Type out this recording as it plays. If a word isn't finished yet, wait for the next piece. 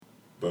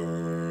Bear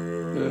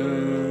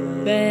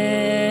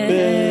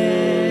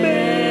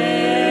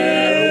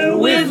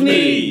with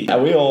me.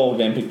 Are we all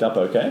getting picked up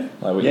okay?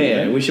 Like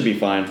We should be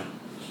fine.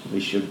 We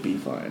should be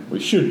fine. We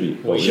should be.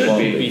 We should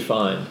be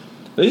fine.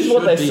 This is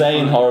what they say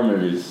in horror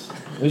movies.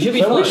 We should be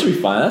So fine. we should be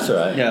fine, that's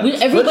alright. Yeah. We should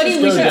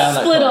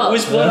split up. We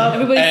split up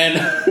Everybody-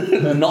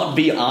 and not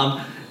be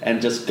armed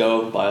and just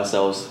go by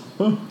ourselves.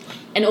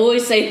 And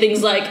always say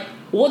things like,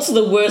 "What's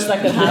the worst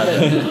that could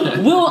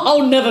happen?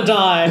 I'll never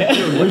die." We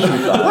should be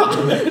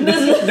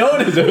fine. No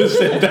one has ever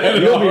said that.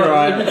 You'll be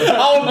right.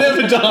 I'll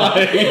never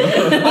die.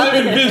 I'm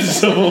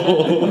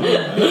invincible.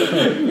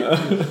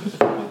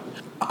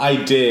 I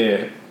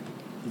dare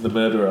the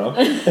murderer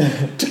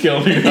to kill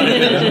me right now.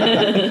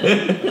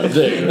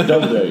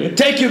 Don't do it.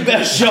 Take your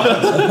best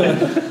shot.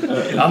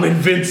 I'm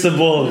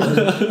invincible.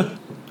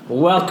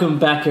 Welcome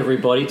back,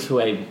 everybody, to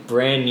a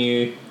brand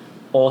new,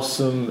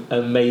 awesome,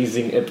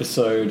 amazing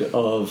episode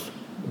of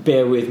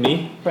Bear With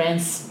Me.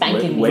 Brand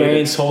spanking Wait, new.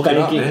 Brand talk it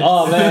up, spanking. man.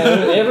 Oh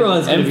man,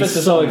 everyone's going to be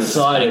Emphasis so on the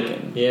excited.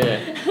 spanking. Yeah.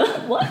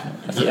 What?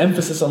 The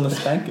emphasis on the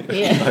spanking.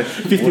 Yeah.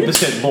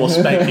 50% more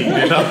spanking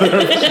than other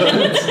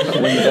episodes.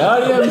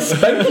 Wingardium We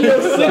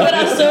Spankiosa. got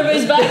our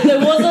surveys back. There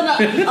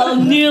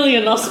wasn't nearly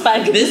enough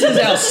spanking. This is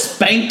our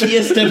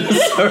spankiest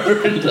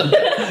episode.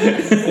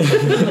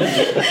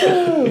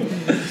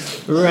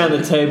 Around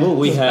the table,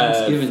 we have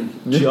Thanksgiving.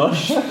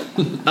 Josh.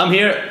 I'm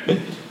here.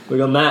 We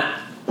got Matt.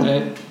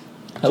 Hey,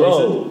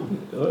 Hello.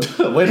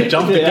 Way to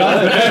jump the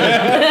gun.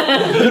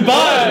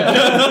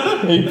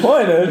 He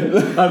pointed.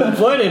 I'm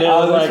pointing at I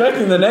was like,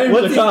 expecting the name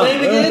what's to his come.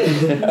 name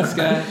again? this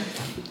guy.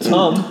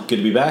 Tom Good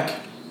to be back.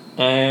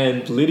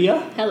 and Lydia.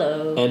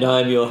 Hello. And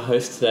I'm your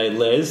host today,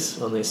 Les,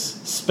 on this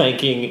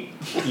spankiest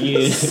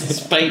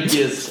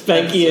Spankiest.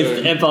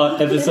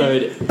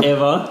 episode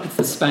ever. It's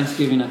the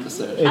Spanksgiving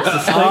episode. It's the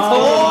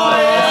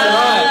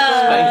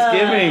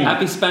Thanksgiving.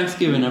 Happy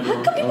Spanksgiving, everyone.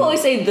 How come people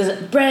always say the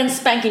brand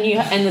spanking new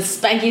and the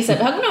spankiest?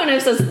 How come no one ever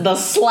says the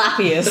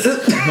slappiest?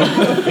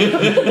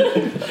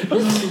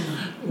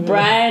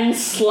 Brand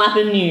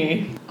slapping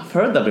new. I've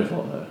heard that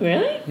before, though.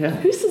 Really? Yeah.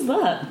 Who says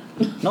that?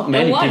 Not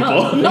many why people.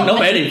 not? Not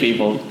many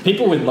people.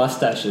 People with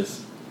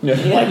mustaches,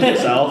 Like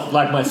yourself.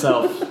 like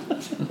myself.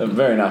 A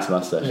very nice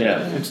mustache.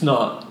 Yeah. It's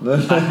not.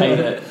 I hate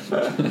it.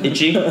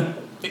 Itchy.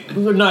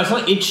 No, it's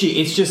not itchy.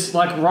 It's just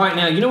like right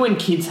now. You know when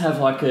kids have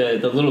like the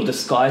little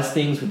disguise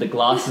things with the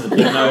glasses, the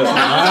big nose. And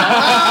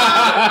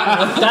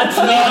that's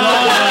me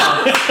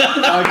right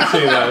now. I can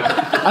see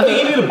that. I think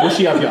you need to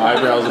bushy up your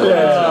eyebrows a little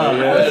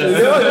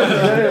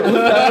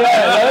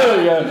There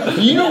we go.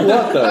 You know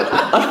what though?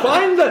 I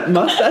find that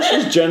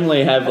mustaches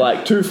generally have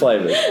like two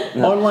flavors.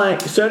 On like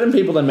certain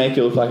people, they make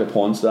you look like a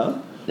porn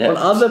star. Yeah. On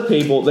other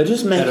people, they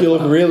just make you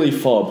look really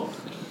fob.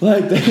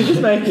 Like they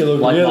just make you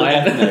look Like really my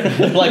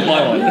ethnic. like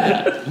my one.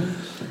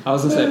 I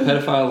was going to say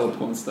pedophile or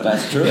porn star.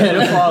 That's true.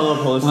 Pedophile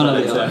or porn One or star, the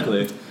other.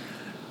 exactly.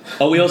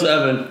 Oh, we also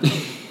have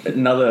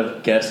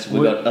another guest.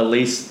 We got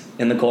Elise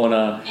in the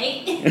corner.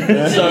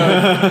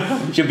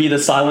 So she'll be the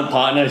silent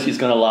partner. She's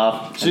gonna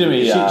laugh. She's gonna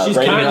be, She's rating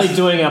currently us.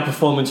 doing our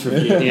performance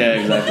review. Yeah,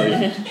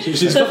 exactly.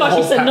 She's So got far the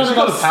she said none she's of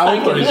got us the power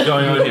spanking. pose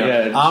going on here.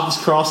 Yeah. Arms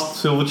crossed,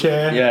 silver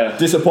chair. Yeah.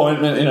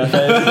 Disappointment in her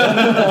face.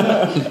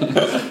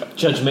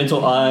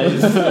 Judgmental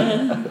eyes.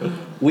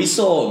 We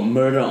saw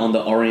Murder on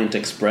the Orient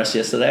Express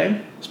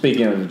yesterday.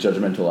 Speaking of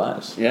judgmental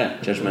eyes. Yeah,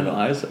 judgmental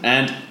eyes.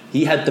 And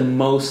he had the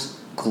most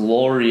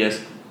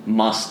glorious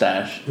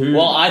mustache.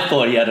 Well, I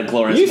thought he had a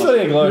glorious You thought he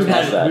had a glorious Who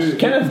had- mustache. who-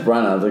 Kenneth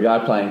Branagh, the guy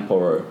playing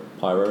Poirot.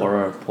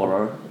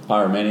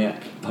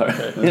 Pyromaniac.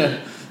 Yeah.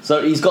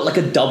 So he's got like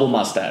a double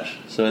mustache.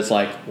 So it's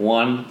like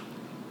one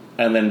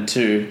and then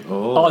two.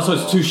 Oh, so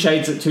it's two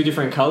shades, two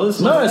different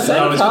colours. No, same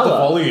No, it's got the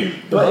colour. volume.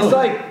 But it's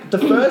like the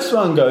first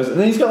one goes, and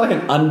then he's got like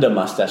an under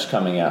mustache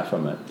coming out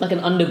from it. Like an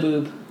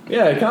underboob.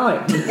 Yeah, kind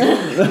of like.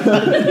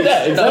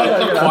 Yeah,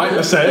 exactly. Not quite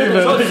the same.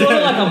 So But it's sort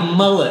of like a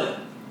mullet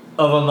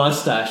of a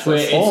mustache, where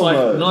it's like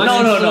almost. nice No,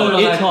 and no, short on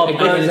it- the top. It and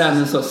goes it's- out and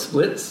then sort of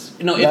splits.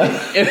 No,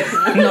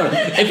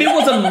 if it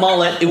was a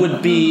mullet, it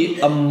would be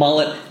a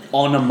mullet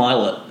on a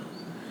mullet.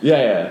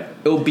 Yeah.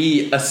 It would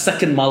be a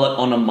second mullet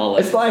on a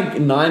mullet. It's like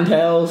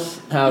Ninetales,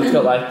 how it's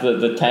got like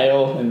the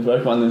tail in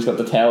Pokemon, and it's got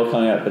the tail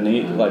coming out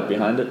beneath, like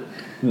behind it.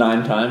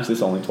 9 times,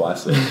 this only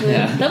twice.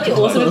 Yeah. That'd be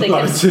awesome if they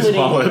kept it's his splitting.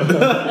 mullet.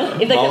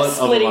 If they Mullet kept of a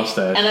splitting,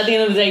 mustache. and at the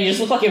end of the day, you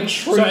just look like you have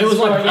trees. So it was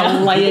like growing a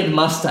out. layered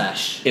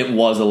mustache. It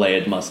was a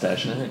layered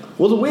mustache.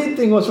 Well, the weird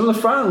thing was, from the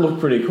front it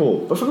looked pretty cool,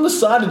 but from the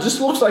side it just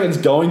looks like it's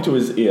going to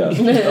his ear.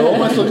 It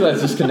almost looks like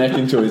it's just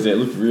connecting to his ear. It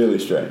looked really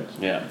strange.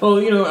 Yeah.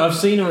 Well, you know, I've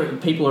seen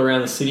people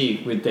around the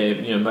city with their,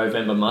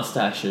 Movember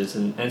mustaches,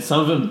 and some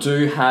of them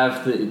do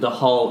have the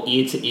whole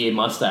ear to ear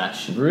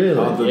mustache. Really?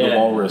 Oh, the Yeah.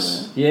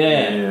 walrus.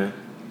 Yeah,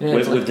 With,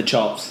 it's with the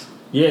chops.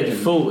 the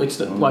full. It's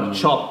like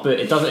chopped, but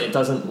it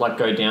doesn't like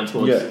go down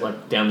towards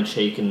like down the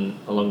cheek and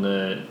along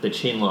the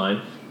chin line.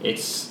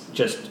 It's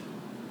just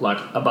like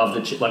above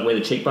the like where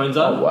the cheekbones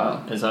are. Oh,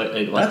 wow. And so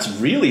it, like, That's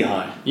really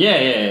high.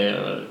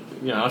 yeah.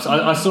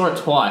 I saw it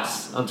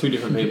twice on two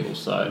different people.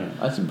 So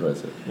That's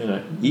impressive. You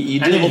and do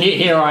then look,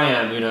 here I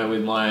am,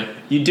 with my.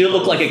 you do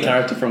look like a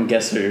character from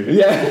Guess Who.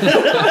 Yeah.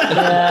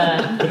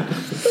 Yeah.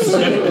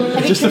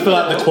 Just to fill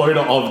out the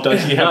quota of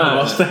does he have a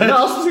mustache? No,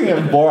 I was just thinking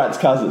of Borat's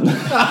cousin.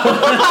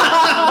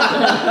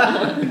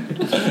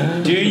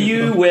 Do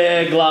you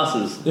wear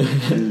glasses?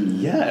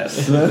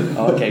 Yes.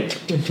 Okay.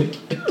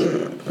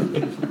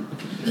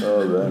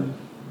 Oh man.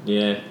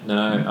 Yeah,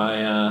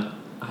 no,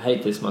 I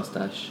hate this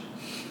mustache.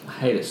 I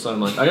hate it so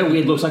much. I get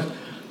weird looks. Like,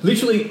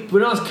 literally,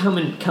 when I was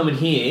coming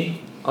here,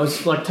 I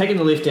was like taking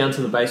the lift down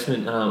to the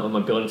basement of my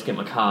building to get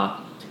my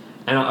car,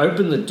 and I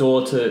opened the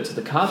door to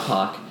the car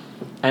park,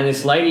 and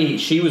this lady,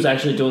 she was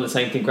actually doing the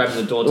same thing, grabbing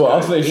the door. To Well, go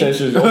I thought you said in.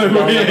 she was also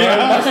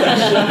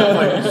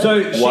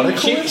So What a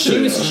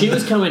she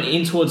was coming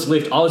in towards the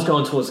lift. I was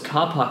going towards the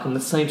car park, and at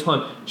the same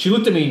time, she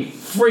looked at me,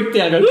 freaked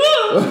out, and goes,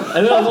 "Ah!"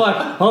 And then I was like,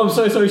 "Oh, I'm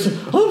so sorry." She said,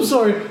 I'm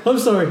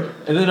sorry.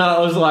 And then I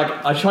was like,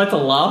 I tried to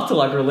laugh to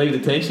like relieve the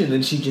tension, and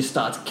then she just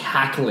starts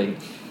cackling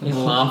in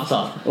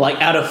laughter.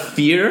 Like out of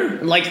fear?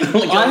 Like I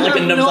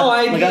have no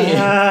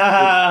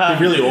idea. It'd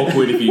be really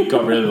awkward if you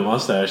got rid of the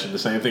mustache and the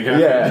same thing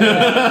happened.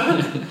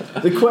 Yeah.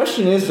 The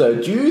question is though,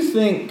 do you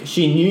think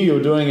she knew you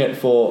were doing it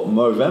for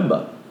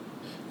Movember?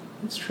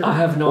 It's true. I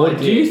have no Or idea.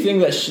 do you think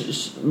that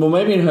well,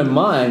 maybe in her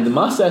mind, the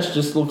mustache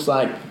just looks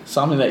like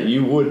something that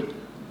you would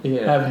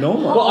have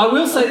normal? Well, I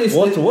will say this.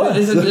 What's worse?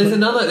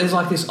 There's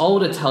like this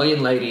old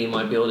Italian lady in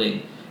my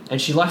building, and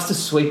she likes to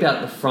sweep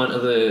out the front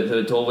of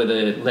the door where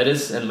the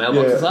letters and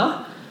mailboxes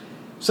are.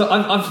 So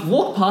I've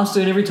walked past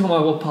her, and every time I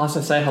walk past,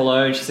 I say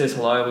hello, and she says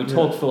hello, and we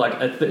talk for like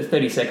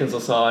 30 seconds or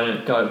so,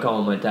 and go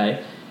on my day.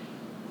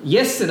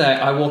 Yesterday,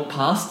 I walked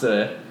past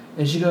her,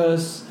 and she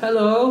goes,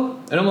 hello,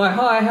 and I'm like,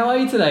 hi, how are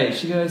you today?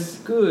 She goes,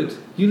 good.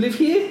 You live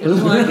here? And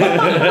I'm like,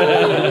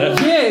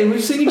 yeah,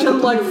 we've seen each other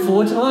like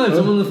 4 times.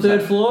 I'm on the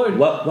 3rd floor. And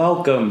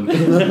Welcome.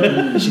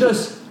 she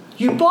goes,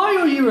 you buy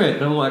or you rent?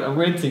 And I'm like, I'm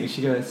renting.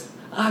 She goes,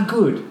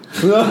 good.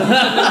 I'm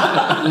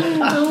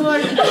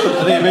like,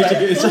 I think it makes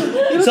it's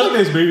like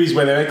those movies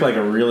where they make like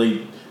a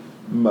really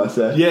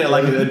Mustache.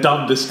 like a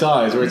dumb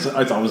disguise where it's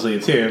obviously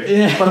it's him,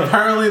 Yeah. but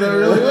apparently that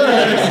really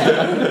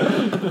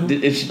works.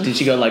 Did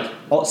she go like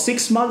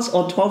 6 months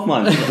or 12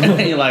 months?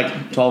 And you're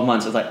like 12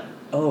 months. It's like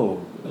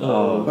oh.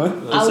 I'll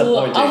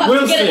disappointing. have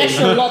We'll to get an see.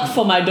 extra lock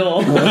for my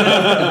door.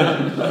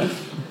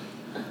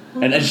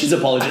 And then she's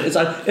apologizing. It's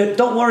like,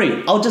 don't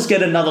worry, I'll just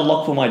get another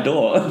lock for my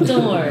door.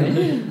 Don't worry.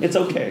 It's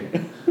okay.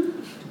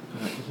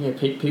 Yeah,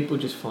 people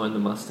just find the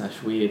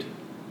mustache weird.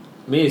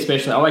 Me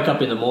especially. I wake up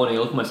in the morning, I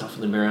look at myself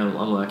in the mirror, and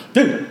I'm like,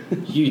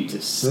 you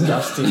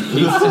disgusting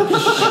piece of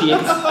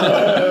shit.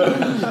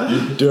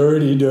 You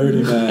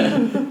dirty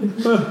man.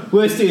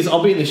 Worst is,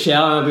 I'll be in the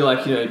shower and I'll be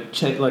like,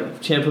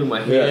 shampooing my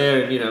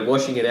hair and,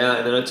 washing it out,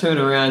 and then I turn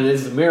around and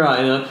there's the mirror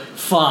and I'm like,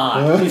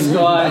 fuck, this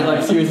guy,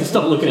 like, seriously,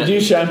 stop looking at Do you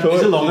me. shampoo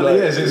Is it? it long? Do you,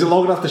 like- Is it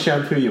long enough to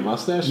shampoo your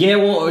mustache? Yeah,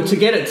 well, to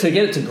get it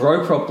to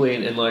grow properly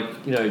and like,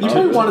 You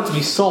probably want it to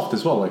be soft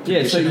as well, like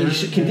yeah, so you conditioner.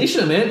 should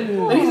condition it, man.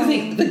 And here's the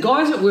thing: the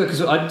guys at work,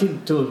 because I did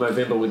do a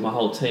Movember with my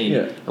whole team,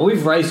 Yeah. and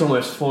we've raised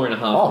almost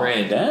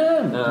 $4,500.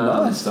 Damn.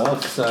 Nice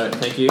stuff. So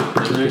thank you.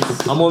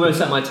 I'm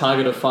almost at my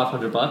target of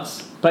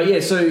 $500. But yeah,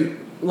 so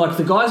like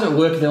the guys at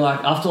work, they're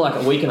like, after like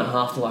a week and a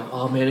half, they're like,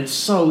 oh man, it's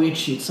so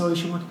itchy.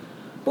 I'm like,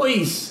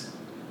 boys,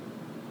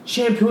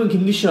 shampoo and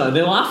conditioner. And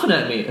they're laughing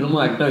at me, and I'm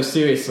like, no,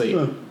 seriously,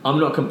 I'm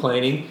not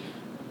complaining.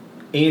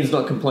 Ian's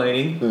not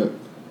complaining. Yeah.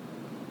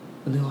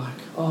 And they're like,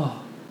 oh,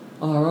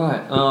 all right,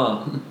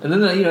 and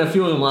then a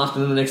few of them laughed,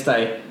 and then the next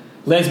day,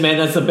 Les, man,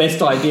 that's the best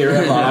idea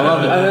ever. I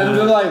love it. And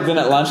then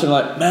at lunch, I'm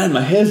like, man,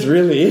 my hair's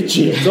really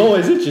itchy. It's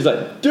always itchy. He's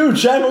like, dude,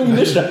 shampoo and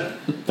conditioner.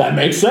 That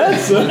makes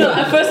sense. No,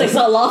 at first they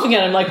start laughing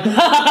at him like,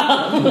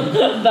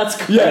 that's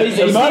Yeah,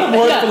 crazy. it might have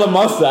worked for the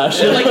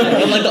mustache. You're like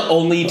the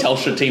only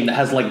Telstra team that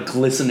has like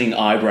glistening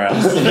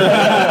eyebrows.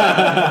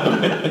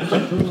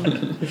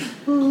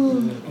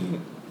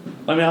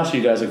 Let me ask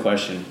you guys a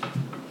question.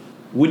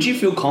 Would you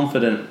feel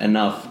confident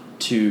enough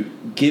to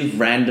give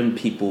random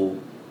people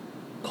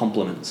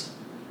compliments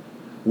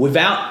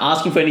without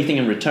asking for anything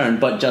in return,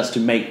 but just to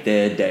make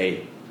their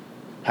day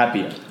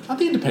happier? I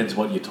think it depends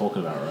what you're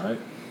talking about, right?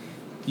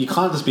 You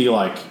can't just be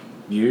like,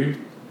 you,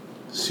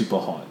 super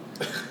hot.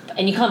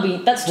 And you can't be,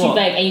 that's too What?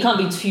 vague, and you can't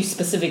be too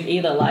specific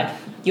either. Like,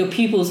 your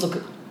pupils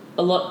look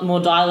a lot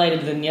more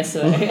dilated than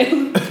yesterday.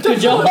 Good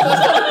job.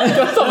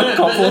 That's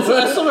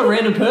not a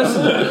random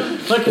person.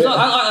 Like, 'cause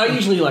I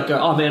usually like go,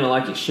 oh man, I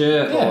like your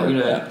shirt,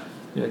 or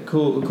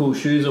cool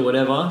shoes or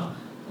whatever.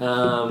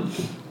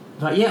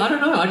 But yeah, I don't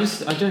know. I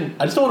don't.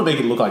 I just don't want to make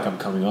it look like I'm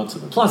coming on to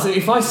them. Plus,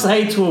 if I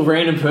say to a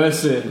random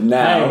person,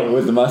 Now, hey,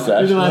 with the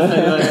mustache. you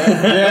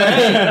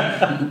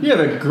have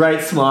a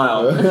great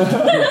smile.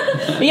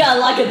 Yeah, I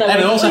like it though. And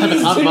when I also have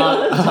please do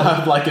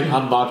not- an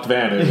unmarked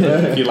van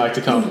if you'd like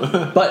to come.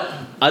 But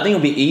I think it'll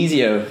be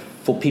easier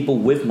for people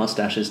with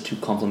mustaches to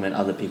compliment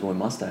other people with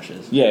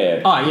mustaches.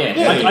 Yeah. Oh yeah,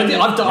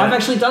 I've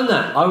actually done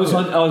that. I was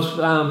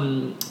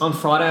on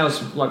Friday. I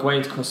was like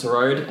waiting to cross the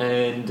road,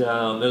 and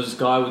there was this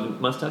guy with a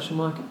mustache. I'm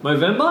like,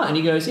 Movember, and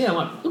he goes, yeah. I'm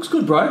like, looks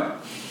good, bro.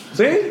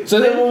 See? So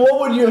then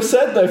what would you have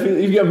said though if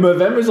you get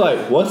Movember's like,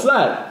 what's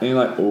that? And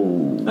you're like,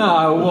 ooh.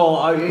 No,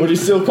 well, Would you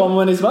still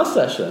compliment his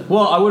mustache then?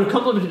 well, I would have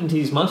complimented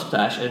his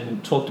mustache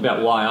and talked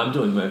about why I'm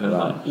doing Movember.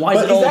 Right. Why is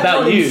But it all that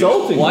about not you?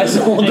 insulting? Why is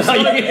it all It's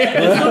about not, you?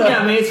 it's not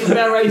about me. It's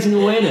about raising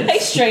awareness. Hey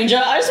stranger,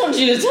 I just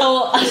wanted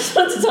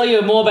to tell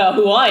you more about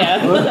who I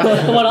am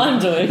and what I'm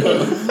doing.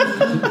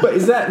 But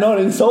is that not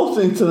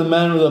insulting to the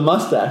man with a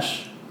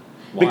mustache?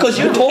 Because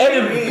you're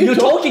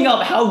talking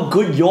up how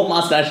good your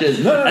mustache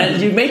is, No.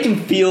 and you make him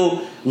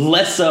feel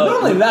lesser.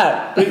 Not only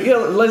that, but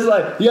it's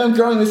like, I'm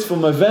growing this for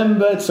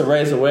November to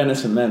raise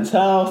awareness for men's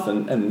health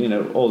and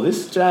all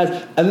this jazz,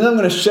 and then I'm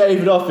going to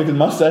shave it off because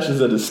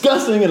mustaches are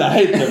disgusting and I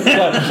hate them. It's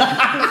like,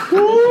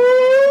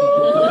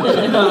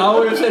 No, I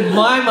would have said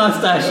my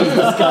mustache is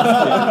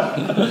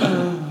disgusting.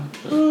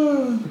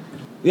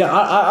 yeah,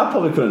 I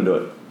probably couldn't do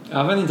it.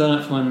 I've only done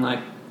it for when, like,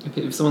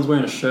 if someone's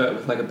wearing a shirt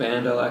with like a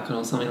bando icon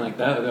or something like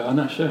that, I go, "Oh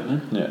no, sure,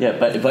 man." Yeah,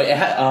 but it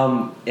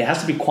has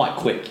to be quite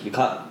quick. You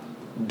can't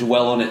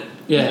dwell on it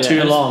Yeah, too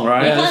yeah. long,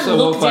 right? Yeah, You can't so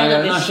look walk by down at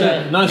and go, this "No,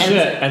 shirt. Nice And-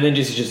 shirt, and then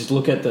just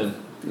look at them,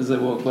 As they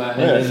walk by.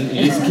 Yeah. and then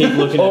you just keep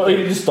looking at Or them.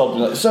 you just stop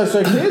and like, so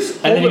here's...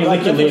 And then you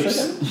like lick your that for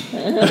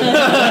a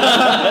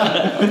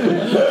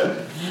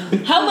lips.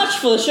 second. How much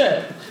for the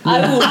shirt?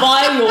 I will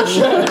buy your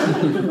shirt.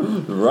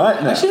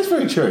 Right now. Actually, that's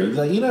very true.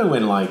 Like,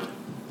 when like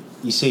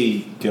you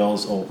see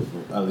girls, or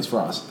at least for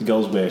us, the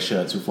girls wear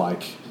shirts with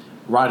like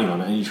writing on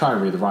it, and you try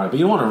and read the writing, but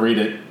you don't want to read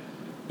it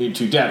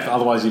into depth.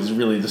 Otherwise, you're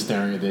really just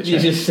staring at their You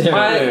chest. just stare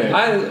at them.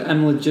 I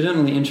am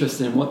legitimately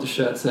interested in what the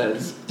shirt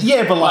says.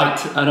 Yeah, but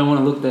like, But I don't want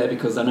to look there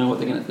because I know what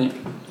they're going to think.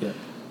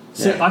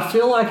 So I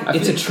feel like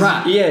it's a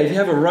trap. Yeah, if you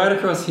have it right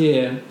across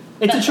here.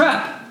 It's a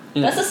trap.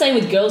 Yeah. That's the same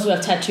with girls who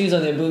have tattoos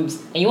on their boobs,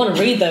 and you want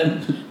to read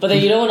them, but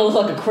then you don't want to look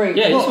like a creep.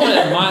 Yeah, you just want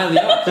to admire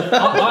the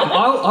art.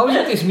 I was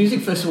at this music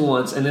festival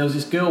once, and there was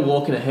this girl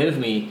walking ahead of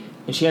me,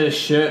 and she had a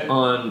shirt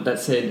on that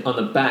said on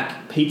the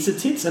back "Pizza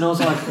Tits," and I was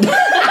like,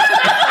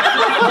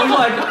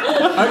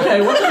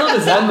 okay, what the hell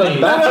does that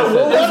mean? back? It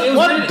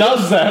was written-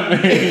 does that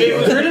mean? It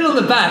was written on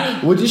the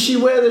back. Did she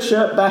wear the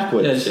shirt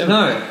backwards? Yeah, she-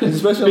 No,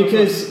 Especially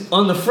because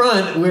on the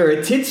front, where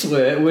her tits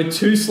were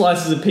two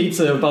slices of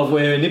pizza above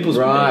where her nipples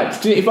were. Right.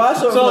 See, if I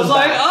saw it So I from was the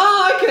like, back-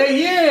 oh,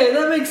 okay, yeah,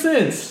 that makes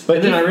sense. But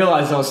But then if- I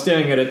realised I was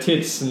staring at her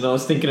tits and I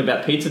was thinking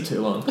about pizza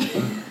too long.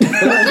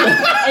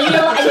 And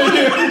you're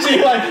like,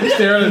 She like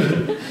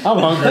staring. I'm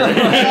hungry.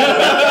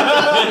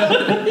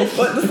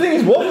 But the thing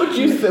is, what would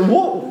you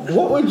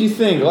what would you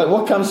think? Like,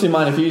 what comes to your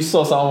mind if you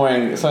saw someone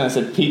wearing something that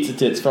said "pizza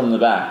tits" from the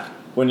back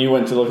when you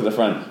went to look at the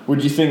front?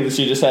 Would you think that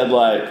she just had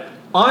like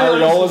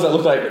areolas that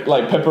looked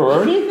like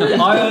pepperoni?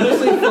 I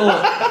honestly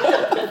thought.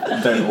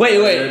 Wait.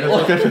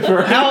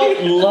 How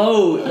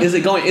low is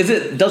it going?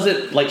 Does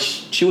it like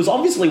she was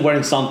obviously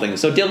wearing something?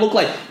 So did it look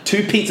like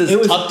two pizzas It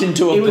was- tucked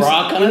into a it was-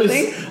 bra kind it of was-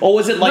 thing, or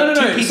was it like No,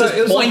 two so pizzas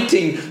it was like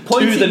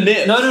pointing to the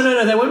nips?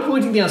 No, they weren't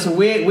pointing down. So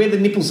where the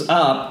nipples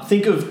are,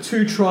 think of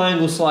two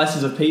triangle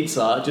slices of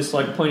pizza, just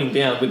like pointing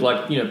down with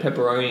like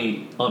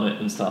pepperoni on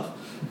it and stuff.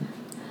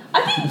 I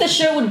think the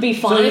shirt would be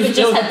fine So if it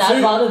just had that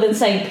so- rather than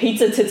saying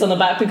pizza tits on the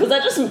back, because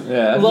that just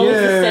Yeah. lowers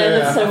the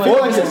standard so much. Or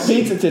like it's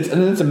pizza tits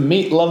and then it's a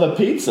meat lover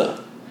pizza.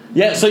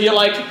 Yeah, so you're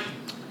like,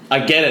 I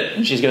get it.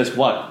 And she goes,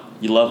 what?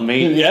 You love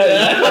me?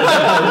 Yeah.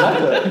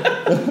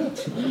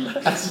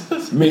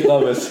 Meat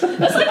lovers.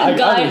 That's like a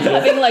guy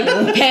having like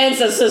pants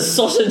that says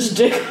sausage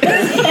dick.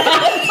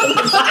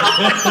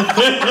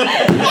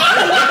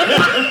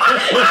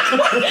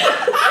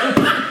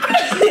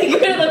 You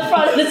go to the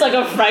front and it's like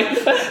a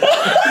Frankfurt.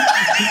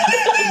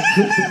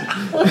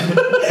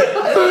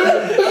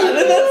 And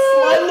then that's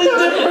slightly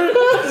different.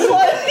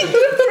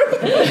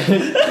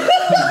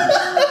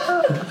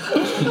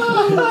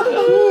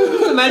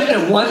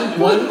 Imagine it, one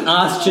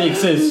ass cheek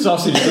says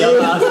sausage, the other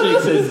ass cheek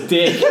says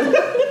dick.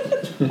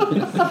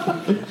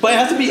 But it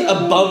has to be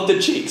above the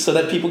cheek so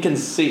that people can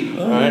see.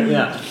 Alright?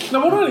 Yeah. No,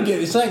 what I don't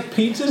get, it's like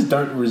pizzas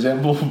don't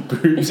resemble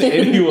boobs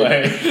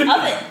anyway.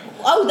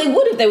 They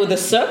would if they were the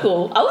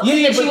circle. I would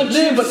think that she would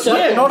choose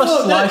circle. not a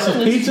slice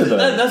of pizza though.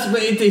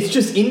 It's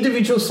just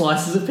individual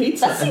slices of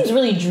pizza. That seems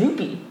really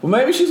droopy. Well,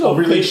 maybe she's got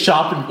Really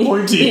sharp and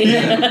pointy.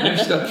 Maybe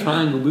she's got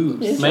triangle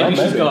boobs. Maybe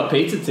she's maybe. got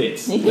pizza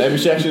tits. Maybe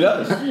she actually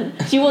does.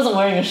 She wasn't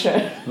wearing a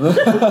shirt.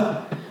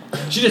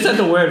 She just had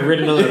the word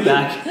written on the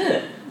back.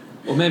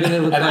 Or maybe they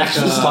look An like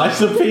actual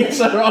slice of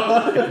pizza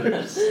on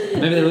it.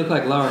 maybe they look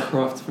like Lara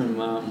Croft from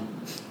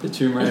the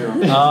Tomb Raider.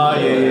 Oh,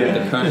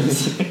 yeah. The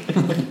cones.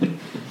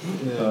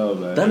 Oh,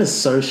 man. That is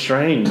so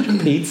strange.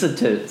 Pizza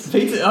tits.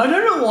 Pizza. I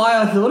don't know why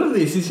I thought of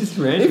this. It's just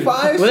random. If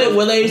I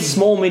Were they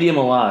small, medium,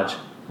 or large?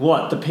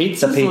 What, the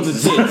pizzas The or the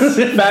pizzas.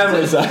 tits?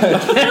 family size.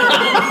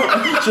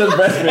 Just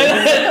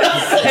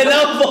breastfeeding.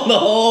 Enough for the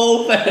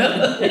whole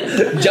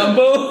family.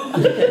 Jumbo?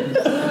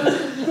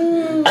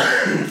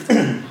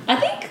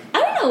 I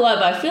don't know why,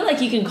 but I feel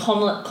like you can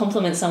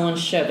compliment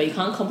someone's shirt, but you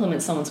can't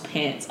compliment someone's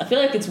pants. I feel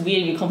like it's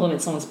weird if you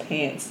compliment someone's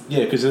pants.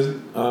 Yeah, because there's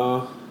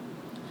No,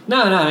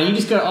 you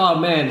just go, oh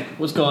man,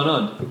 what's going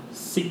on?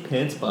 Sick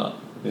pants part.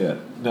 Yeah.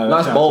 No,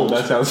 Nice bulge.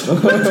 That sounds.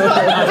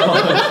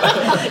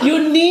 Your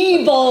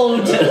knee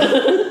bulge.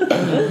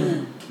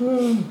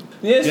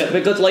 Yes. Yeah,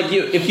 because like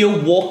if you're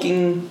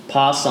walking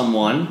past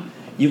someone,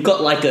 you've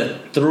got like a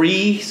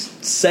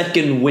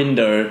 3-second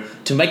window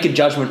to make a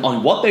judgment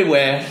on what they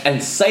wear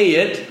and say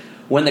it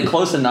when they're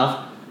close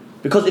enough.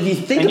 Because if you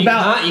think And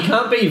about, you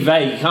can't be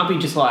vague. You can't be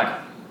just like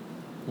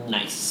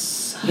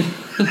nice.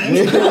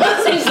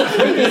 That seems the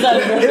creepiest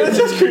I've ever. It's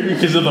just creepy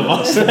because of the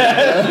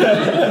mustache.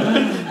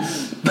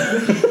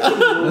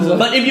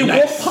 but if you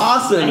walk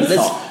past them,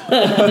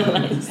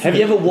 have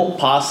you ever walked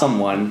past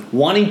someone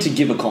wanting to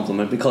give a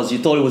compliment because you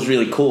thought it was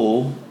really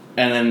cool,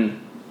 and then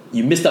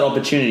you missed that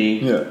opportunity?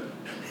 Yeah.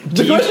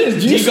 The question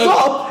is, do you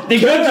stop? Do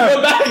you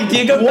go back? Do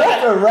you go Walk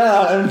back?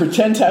 around and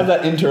pretend to have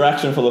that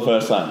interaction for the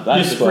first time. You're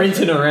That's the question.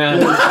 sprinting around.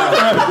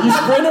 You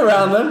sprint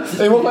around them,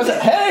 they walk by and say,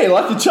 "Hey,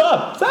 like the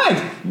chop,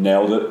 thanks."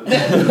 Nailed it.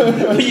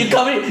 But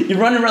you're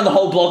running around the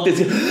whole block.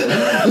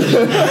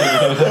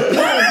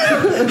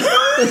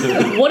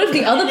 What if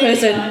the other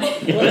person?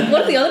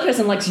 What if the other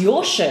person likes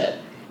your shirt?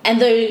 And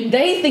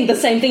they think the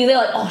same thing, and they're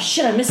like, "Oh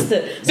shit, I missed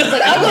it." So it's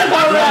like, I'm gonna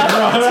go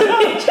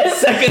around.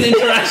 Second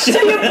interaction.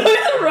 So you're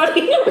both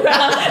running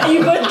around, and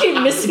you both keep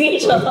missing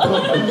each other.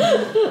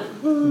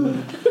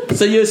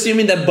 So you're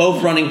assuming they're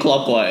both running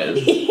clockwise.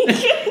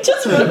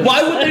 Just run.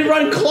 Why would they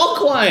run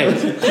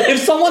clockwise? If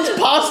someone's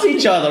past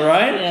each other,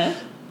 right? Yeah.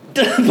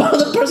 The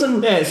other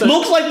person Yeah, so-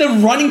 looks like they're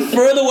running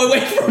further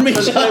away from each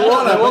other. They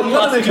want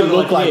to make it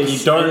look like you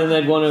and don't. then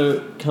they'd want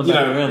to come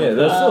back around. Yeah,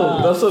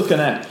 they'll still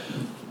connect.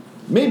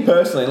 Me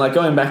personally, like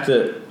going back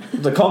to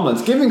the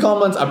compliments, giving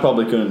compliments, I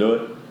probably couldn't do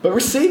it. But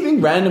receiving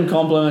random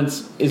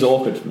compliments is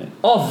awkward for me.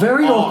 Oh,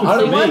 very awkward I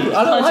for don't me. like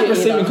Can't do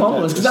receiving either.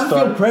 compliments because I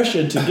feel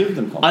pressured to give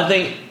them compliments. I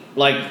think,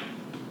 like,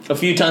 a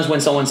few times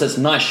when someone says,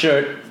 "Nice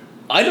shirt,"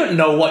 I don't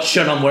know what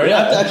shirt I'm wearing. I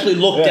have to actually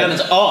look down and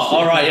say, "Oh,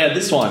 all right, yeah,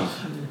 this one."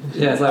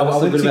 Yeah, it's like, what's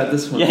so good about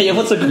this one? Yeah,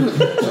 what's a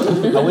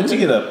good... I went to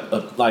get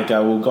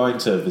we're going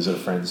to visit a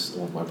friend's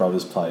or my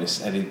brother's place,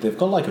 and they've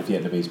got like a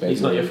Vietnamese bakery.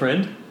 He's not your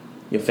friend.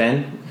 Your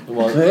fan?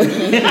 Well,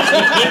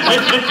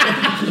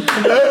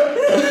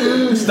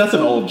 that's an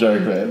old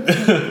joke, man.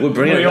 We're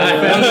bringing it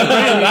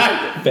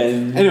back.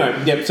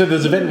 Anyway, yeah. So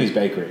there's a Vietnamese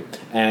bakery,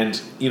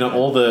 and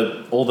all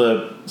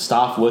the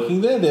staff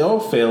working there, they're all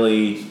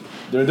fairly.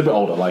 They're a bit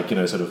older, like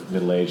sort of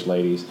middle-aged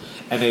ladies,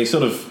 and they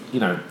sort of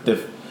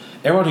they've.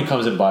 Everyone who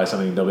comes and buys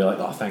something, they'll be like,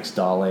 "Oh, thanks,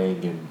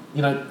 darling,"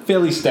 and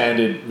fairly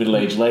standard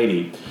middle-aged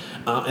lady.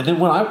 And then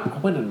when I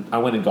went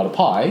and got a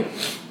pie,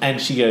 and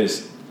she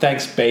goes,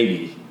 "Thanks,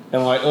 baby,"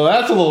 and I'm like, "Oh,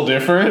 that's a little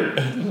different."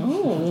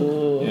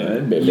 Oh. Yeah,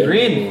 You're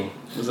in.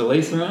 Was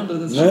Elise around?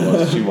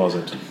 She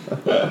wasn't.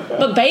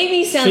 But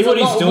baby sounds See what a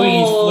he's lot doing?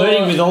 He's more...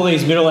 flirting with all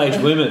these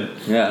middle-aged women.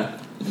 Yeah.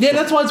 Yeah,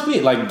 that's why it's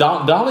weird. Like,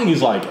 darling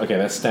is like, okay,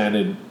 that's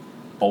standard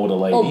older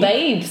lady. Well,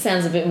 babe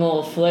sounds a bit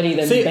more flirty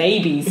than See,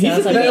 baby. he's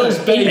Sounds a like girl's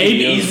baby.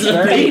 Babies.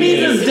 Very Babies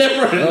weird. is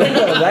different.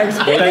 Thanks,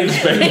 baby.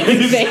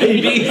 Thanks,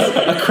 babies.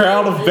 A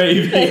crowd of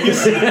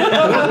babies.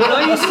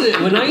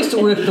 when I used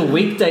to work the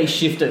weekday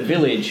shift at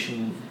Village,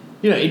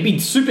 it'd be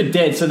super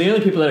dead. So the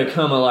only people that would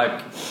come are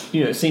like,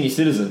 senior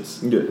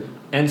citizens. Yeah.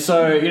 And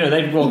so,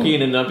 they'd walk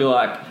in and I'd be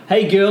like,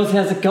 "Hey girls,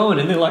 how's it going?"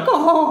 And they're like,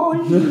 "Oh,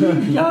 you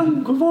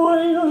young boy."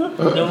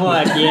 And I'm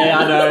like, "Yeah,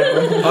 I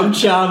know. I'm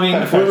charming."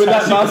 With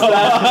that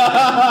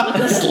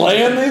mustache,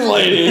 slaying these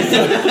ladies.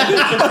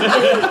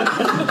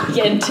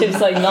 getting tips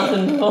like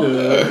nothing.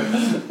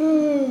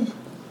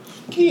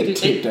 Can you get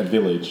tipped at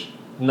Village?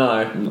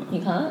 No,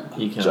 You can't?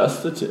 you can't.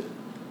 Just the tip.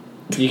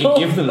 You can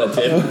give them the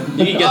tip.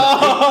 You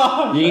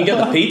can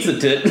get the pizza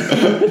tit.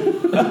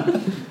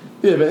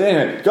 Yeah, but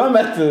anyway, going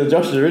back to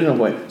Josh's original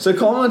point. So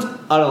compliments,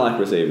 I don't like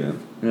receiving them.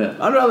 Yeah.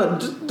 I'd rather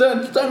just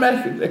don't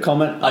make a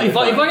comment. If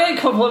I get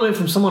a compliment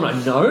from someone I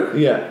know,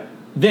 yeah,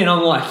 then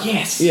I'm like,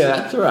 yes. yeah,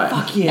 that's all right.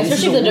 Fuck yeah. this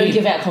Especially is if they don't weird.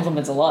 give out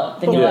compliments a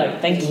lot. Then you're Yeah.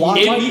 like, thank you.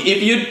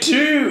 If you're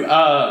too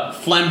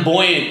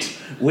flamboyant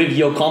with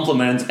your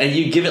compliments and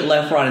you give it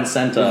left, right, and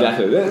center,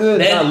 Exactly.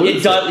 then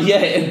it does. Yeah,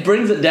 it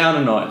brings it down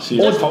a notch. She's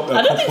a I don't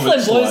think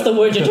compliment flamboyant's the slut.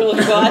 word you're talking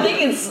about. I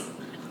think it's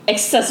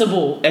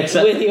accessible with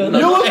your... You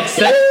look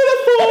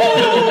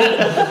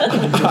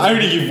I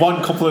only give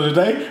one compliment a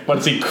day, but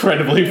it's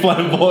incredibly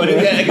flamboyant.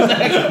 Yeah,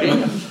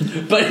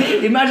 exactly. But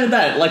imagine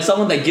that, like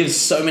someone that gives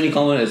so many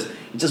compliments,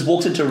 he just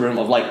walks into a room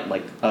of like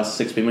us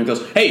 6 people and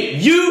goes, "Hey,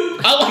 you,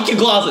 I like your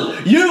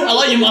glasses. You, I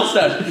like your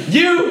mustache.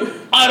 You,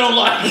 I don't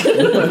like."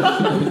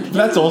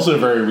 That's also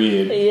very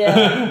weird.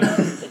 Yeah.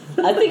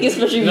 I think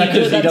especially if you do Because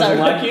it he that doesn't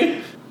direct. like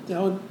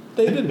you.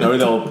 They didn't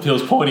know he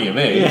was pointing at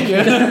me.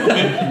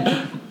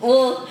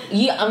 Well,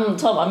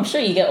 Tom, I'm sure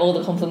you get all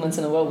the compliments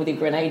in the world with your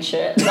grenade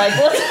shirt. Like,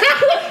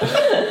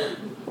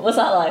 what's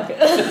that like?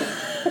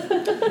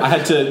 I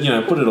had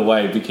to, put it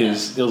away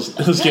because it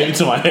was getting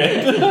to my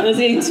head. It was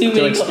getting too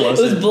many. It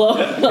explosive. was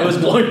blowing. It was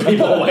blowing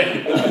people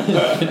away.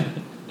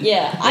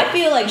 Yeah, I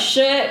feel like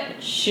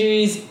shirt,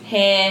 shoes,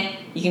 hair.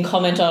 You can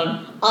comment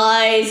on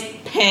eyes,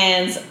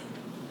 pants.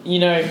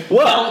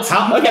 Well,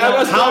 How okay, I'm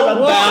gonna start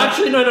about that.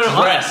 Actually, no.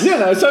 dress? Yeah,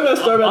 no, so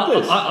let's talk about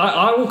this.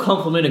 I will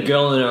compliment a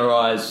girl in her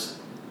eyes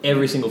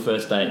every single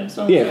first date.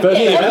 Yeah, first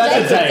Yeah, date.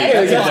 that's a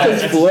date.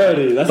 That's just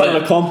flirty. That's But-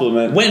 not a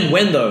compliment.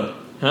 When though?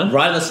 Huh?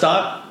 Right at the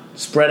start,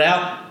 spread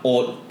out,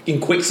 or in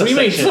quick What do you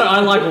mean? succession? So I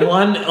like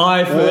one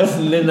eye first,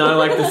 and then I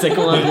like the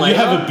second one You later.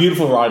 have a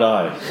beautiful right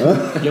eye.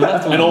 Your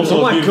left one. And also Oh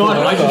a my beautiful god!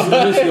 I left just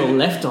noticed your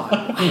left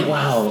eye.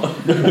 Wow.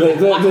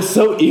 They're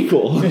so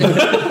equal.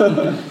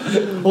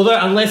 Although,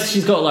 unless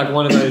she's got like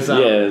one of those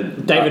Yeah.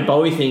 David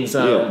Bowie things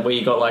Yeah. where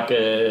you got like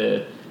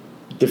a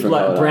Different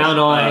like colours. brown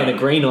eye and a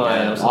green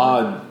eye or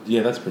something.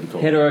 Yeah, that's pretty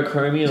cool.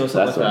 Heterochromia or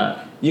something That's like right.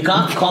 that. You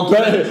can't But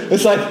compliment.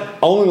 it's like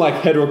only like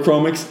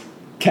heterochromics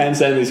can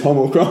send these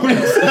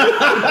homochromics.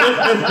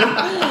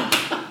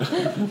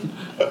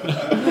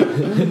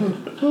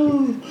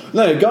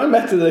 No, going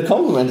back to the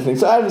compliment thing.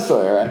 So I have a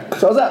story, right?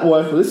 So I was at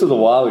work. Well, this was a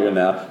while ago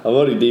now. I've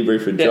already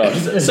debriefed with Yeah,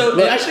 Josh. so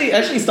it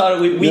actually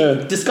started. We Yeah.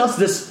 discussed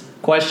this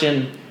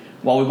question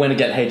while we went to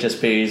get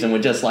HSPs, and we're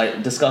just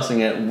like discussing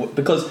it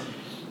because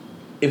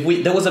if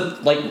there was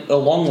a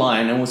long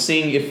line, and we're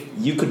seeing if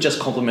you could just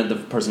compliment the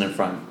person in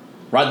front.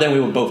 Right then, we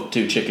were both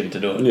too chicken to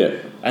do it. Yeah.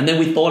 And then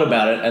we thought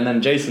about it, and then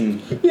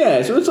Jason.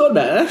 Yeah, so we thought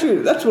about it. And actually,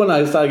 that's when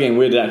I started getting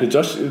weirded out because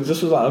Josh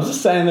just was like, I was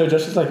just saying there,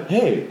 Josh was like,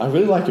 hey, I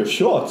really like your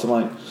shorts. I'm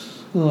like,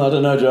 I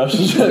don't know, Josh.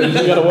 you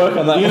got to work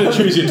on that. You're going to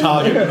choose your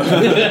target.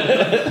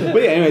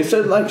 But yeah, anyway,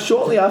 so like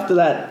shortly after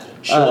that.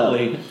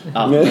 Shortly.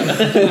 Yeah.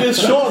 There's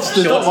shorts.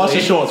 There's not Shorts, much of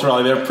eh? shorts,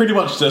 really. They're pretty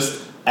much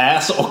just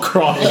ass or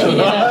crotch.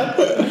 Yeah.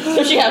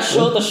 Especially how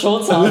short the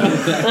shorts are.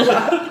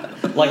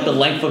 Like the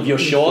length of your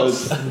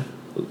shorts.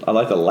 I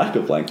like the lack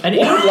of length. And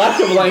What lack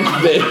of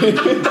length there?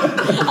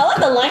 I like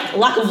the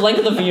lack of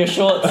length of your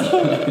shorts.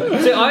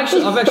 So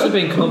I've actually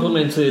been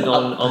complimented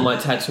on my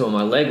tattoo on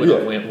my leg when Yeah.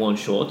 I've worn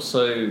shorts.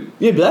 So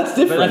Yeah, but that's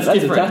different. But that's that's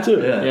different. a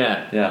tattoo.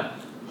 Yeah. yeah.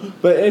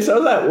 But so I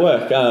was at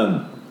work,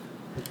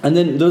 and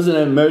then there was an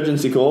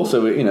emergency call.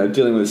 So we're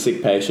dealing with a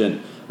sick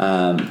patient.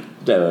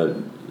 They were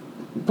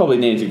probably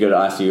needing to go to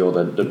ICU,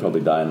 or they'd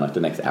probably die in like the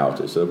next hour or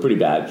two. So they're pretty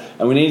bad,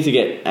 and we needed to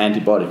get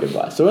antibiotic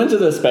advice. So I went to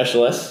the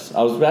specialist.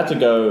 I was about to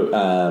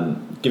go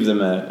give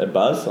them a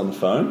buzz on the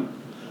phone,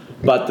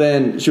 but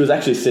then she was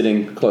actually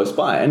sitting close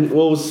by, and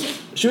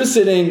she was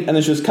sitting, and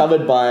then she was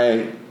covered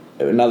by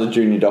another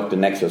junior doctor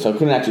next to her, so I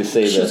couldn't actually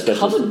see She the was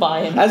specialist. covered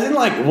by him. As in,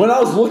 like, when I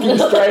was looking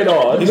straight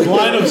on, His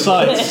line of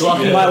sight.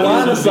 my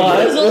line of He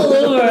sight. was all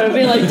over and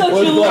being like,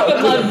 don't you look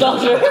at my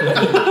doctor.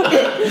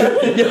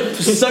 You're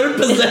so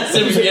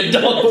possessive of your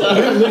doctor.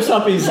 He lifts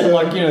up his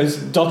his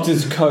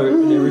doctor's coat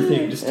and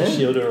everything just to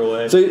shield her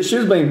away. So she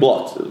was being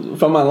blocked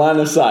from my line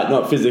of sight,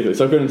 not physically,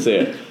 so I couldn't see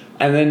her.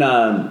 And then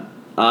I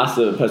asked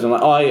the person, I'm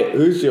like, oh, yeah,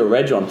 who's your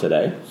reg on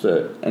today?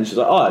 And she's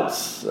like, oh,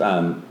 it's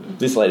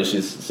this lady,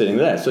 she's sitting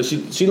there. So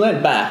she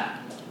leant back,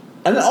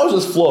 and then I was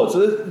just floored.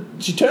 So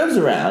she turns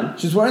around,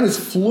 she's wearing this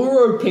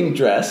fluoro pink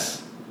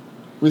dress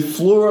with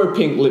fluoro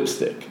pink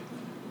lipstick.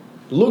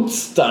 Looked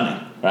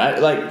stunning, right?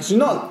 Like, she's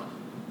not...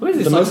 What is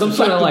this? the Like most some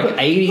sort of like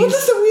attractive- 80s, Well,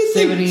 that's the weird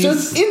thing. 70s. So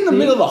it's in the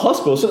middle of a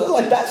hospital, so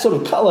like that sort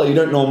of colour you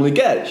don't normally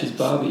get. She's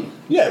Barbie.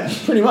 Yeah,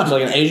 pretty much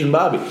like an Asian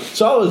Barbie.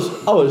 So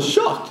I was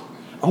shocked.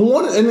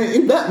 And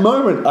in that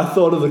moment, I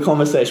thought of the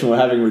conversation we're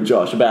having with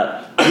Josh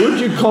about would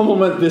you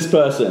compliment this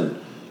person?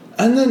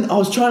 And then I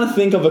was trying to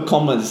think of a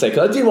compliment to say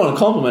because I did want to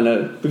compliment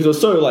her because it was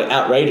so like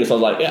outrageous. I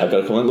was like, yeah, I've got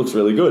a compliment. It looks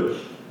really good.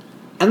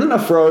 And then I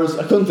froze.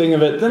 I couldn't think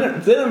of it. Then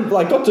it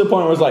like got to a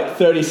point where it was like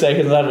 30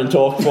 seconds I haven't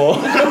talked for.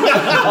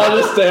 I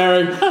was just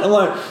staring. I'm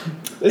like,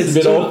 this is a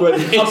bit awkward.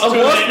 I've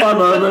lost my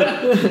moment.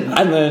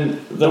 And then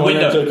we went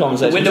window. into a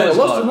conversation. The window I is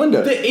lost gone. the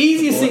window. The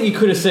easiest thing you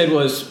could have said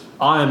was,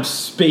 I am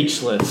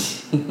speechless.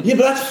 Yeah,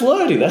 but that's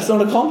flirty. That's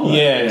not a compliment.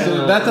 Yeah,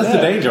 so that's the Yeah.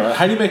 danger. Right?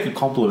 How do you make a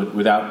compliment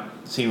without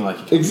seeming like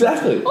you can?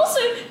 Exactly. Also,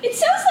 it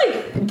sounds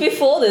like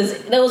before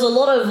this, there was a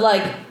lot of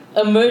like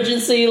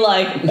emergency,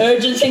 like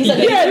urgent things that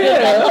Yeah,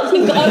 yeah. I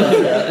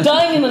was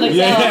dying in the next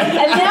hour.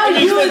 And now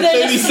you were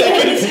there just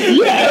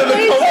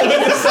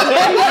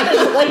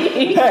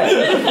Hey,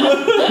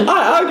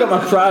 I got my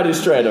priorities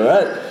straight,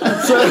 alright?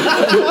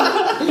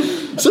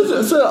 So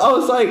I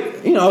was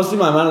like, I was in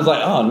my mind, I was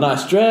like, oh,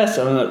 nice dress.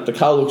 I mean, the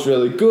car looks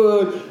really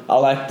good. I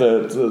like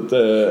the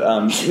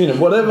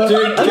whatever.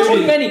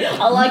 too many.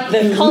 I like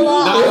the colour,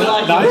 I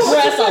like Nice. your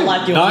dress, I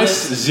like your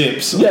Nice dress.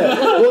 zips. Yeah,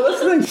 well,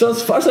 that's the thing. So I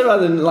was fussed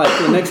about it like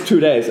the next 2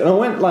 days, and I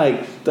went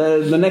like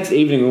the next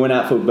evening. We went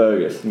out for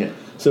burgers. Yeah.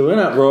 So we went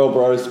out Royal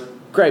Bros,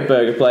 great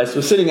burger place.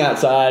 We're sitting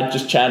outside,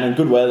 just chatting,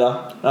 good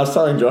weather. And I was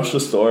telling Josh the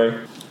story,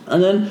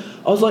 and then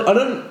I was like, I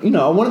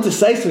wanted to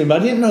say something,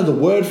 but I didn't know the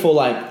word for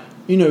like,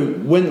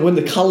 when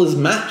the colours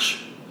match.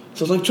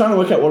 So I was like trying to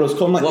work out what it was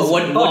called. I'm like,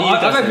 What do you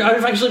guys think?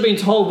 I've actually been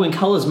told when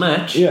colours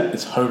match. yeah.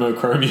 It's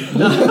homochromia.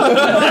 No.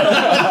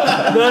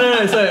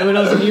 So when I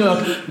was in New York,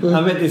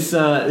 I met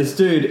this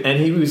dude, and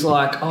he was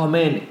like, "Oh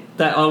man,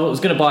 that I was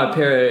going to buy a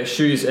pair of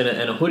shoes and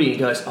a hoodie. He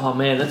goes, "Oh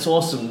man, that's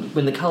awesome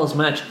when the colours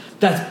match.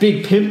 That's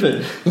big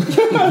pimpin'."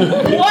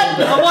 What?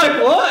 I'm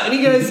like, what? And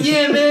he goes,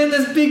 "Yeah, man,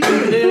 that's big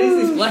pimpin'." And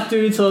he's this black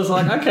dude, so I was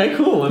like, "Okay,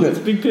 cool. It's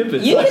big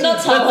pimpin'." You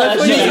cannot tell her.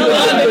 what you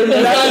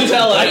Don't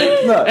tell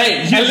her. No.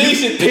 Hey, at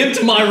least it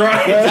pimped my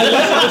right.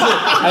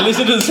 At least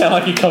it doesn't sound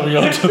like you're coming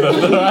on to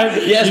them,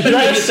 right? Yeah, especially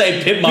when you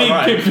say pimp my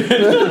right.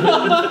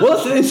 Well,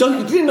 that's the thing. So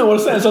you didn't know what I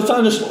was saying, so I was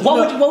trying to just.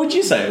 What would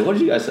you say? What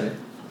did you guys say?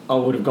 I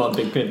would have gone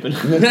big pimpin'.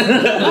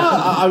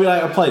 I mean,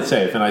 I play it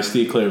safe and I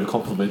steer clear of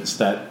compliments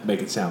that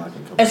make it sound like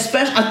I'm coming.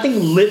 Especially, I think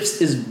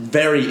lips is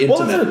very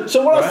Well, intimate.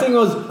 so what I was right? thinking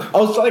was, I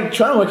was like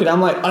trying to work it out.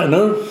 I'm like, I don't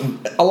know.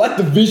 I like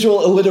the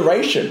visual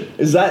alliteration.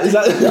 Is that?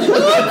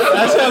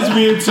 That sounds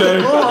weird too.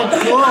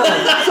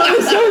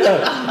 Somebody say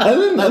that.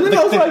 And then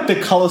I was like, the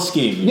color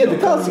scheme. yeah, the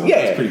colors. Yeah,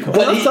 It's pretty cool.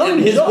 But But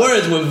his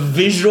words were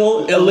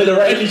visual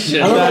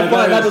alliteration. I'm like,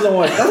 fine, that is- doesn't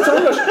work. That's so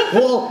much.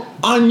 Well,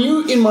 I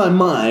knew in my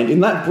mind,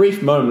 in that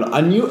brief moment,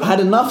 I had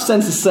enough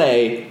sense to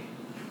say,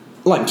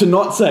 like, to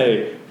not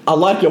say, "I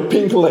like your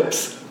pink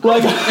lips."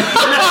 Like,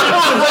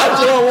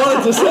 that's what I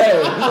wanted to say.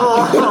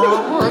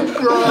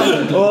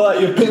 Or like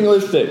your pink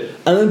lipstick.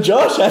 And then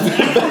Josh had and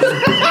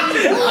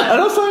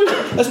I was like,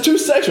 that's too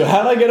sexual.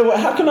 How do I get away?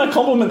 How can I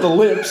compliment the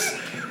lips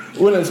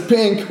when it's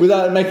pink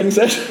without it making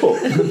sexual?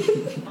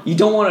 You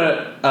don't want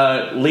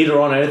to lead her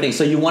on or anything,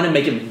 so you want to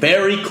make it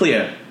very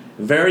clear,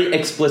 very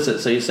explicit.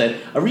 So you said,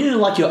 "I really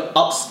like your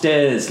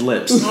upstairs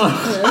lips."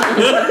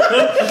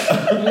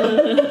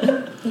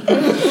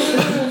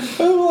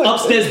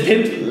 Upstairs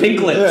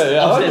pink lips.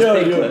 Yeah,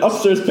 Upstairs pink lips.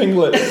 upstairs pink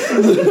lips.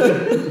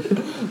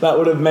 That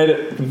would have made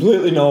it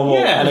completely normal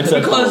and Yeah,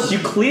 acceptable. because you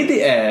cleared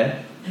the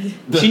air.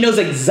 She knows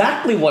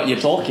exactly what you're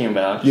talking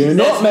about. You're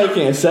not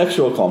making a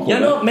sexual You're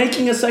compliment. not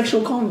making a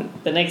sexual comment.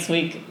 The next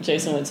week,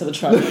 Jason went to the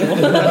tribunal.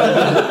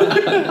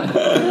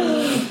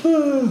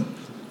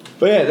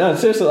 But yeah, no,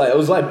 seriously, like, it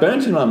was like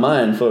burnt in my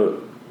mind for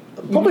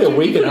probably a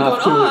week and a half.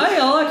 Oh, hey,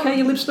 I like how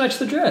your lips match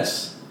the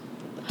dress.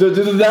 Does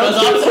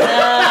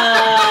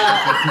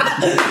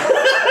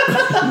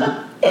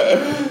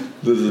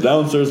the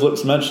downstairs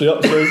lips match the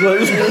upstairs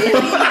lips?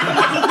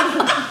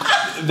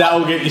 That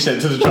will get you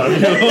sent to the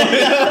tribunal.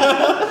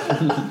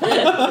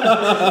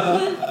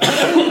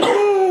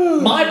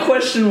 My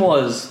question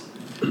was,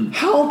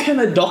 how can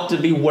a doctor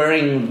be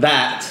wearing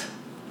that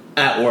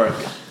at work?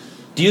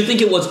 Do you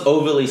think it was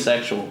overly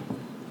sexual?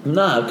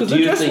 Nah, because Do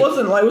the you dress think-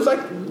 wasn't like, it was like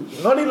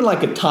not even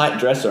like a tight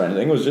dress or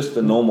anything. It was just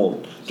a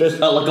normal dress.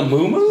 Like a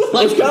moo-moo? It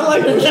was kind of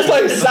like, it was just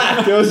like a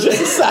sack. It was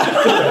just a sack.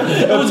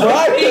 It was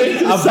bright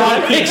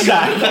pink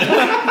sack.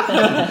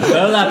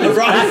 Burlap is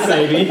back,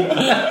 baby.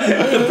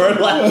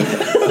 Burlap.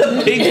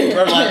 Pink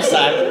burlap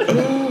sack.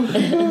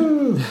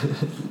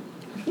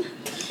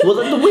 Well,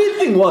 the weird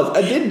thing was,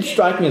 it did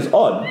strike me as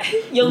odd.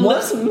 Your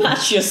lips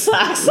match your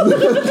sacks. I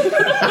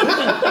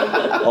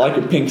like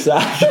a pink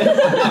sack.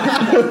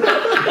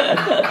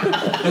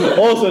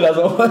 Also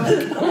doesn't work.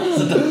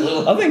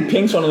 I think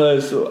pink's one of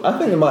those. I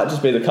think it might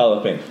just be the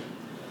color pink.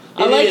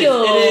 I like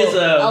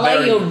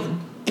very- your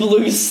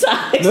blue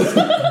sacks.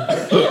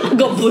 I've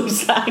got blue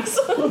sacks.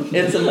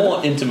 It's a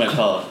more intimate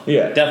color.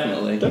 Yeah.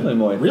 Definitely. Definitely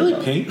more. Really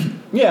pink?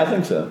 Yeah, I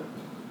think so.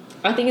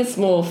 I think it's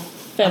more I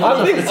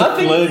feminine. think. It's a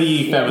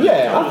flirty feminine.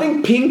 Yeah, I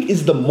think pink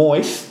is the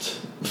moist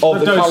of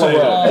the Don't color say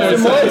world. that.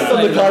 It's the Don't say moist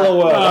that. of the color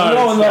world. I'm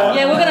going there.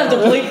 Yeah, we're gonna have to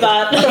bleep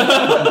that.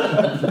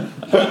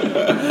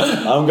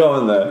 I'm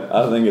going there.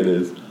 I think it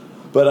is.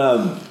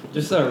 But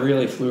Just a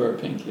really fluoro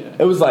pink, yeah.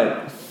 it was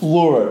like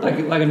fluoro.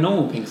 Like a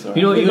normal pink, sorry.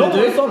 You know what you're going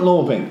to It's do? not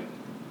normal pink.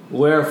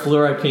 Wear a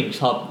fluoro pink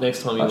top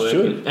next time you're I working.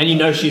 should. And you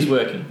know she's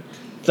working.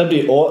 That'd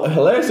be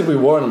hilarious if we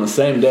wore it on the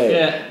same day.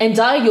 Yeah. And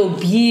dye your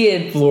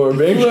beard Fluoro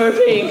pink.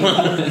 fluoro pink.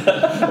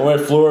 I wear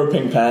fluoro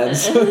pink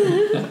pants.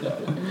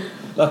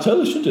 I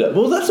totally should do that.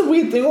 Well, that's a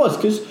weird thing was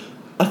because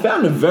I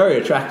found her very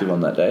attractive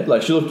on that day.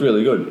 Like, she looked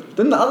really good.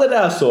 Then the other day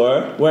I saw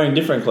her wearing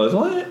different clothes.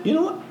 I'm like, you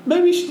know what?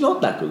 Maybe she's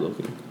not that good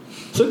looking.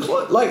 So,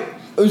 like,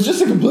 it was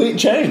just a complete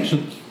change.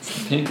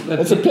 Pink.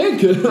 It's a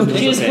pink.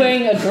 She was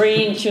wearing a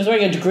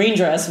green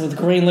dress with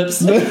green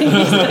lipstick. Maybe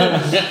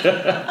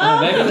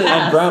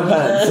and brown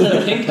pants.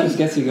 the pink just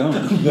gets you going.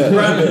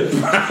 Brown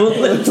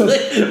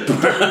lipstick.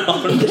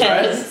 Brown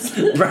Yes.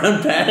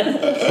 Brown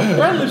pants.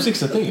 Brown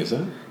lipstick's a thing, is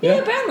it?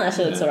 Yeah, brown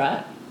lashes, it's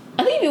alright.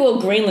 I think if you wore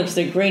green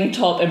lipstick, green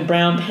top, and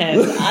brown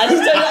pants, I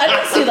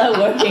didn't see that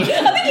working.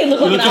 I think you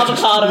look like an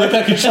avocado. Look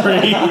like a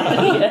tree.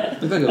 Yeah.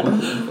 Look like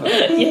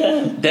a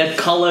Yeah. They're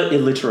color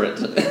illiterate.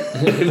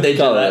 If they do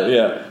Color, that.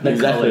 yeah. They're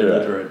Exactly color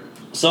right. illiterate.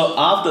 So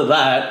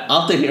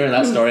after hearing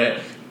that story,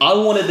 I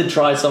wanted to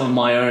try some of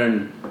my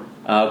own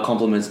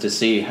compliments to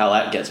see how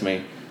that gets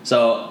me.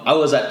 So I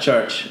was at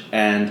church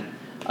and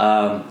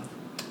I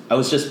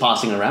was just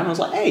passing around. I was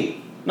like, "Hey,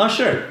 nice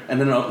shirt." And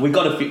then I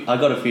got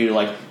a few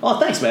like, "Oh,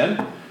 thanks,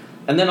 man."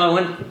 And then I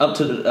went up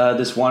to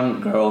this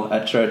one girl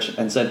at church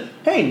and said,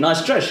 "Hey,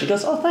 nice dress." She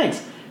goes, "Oh,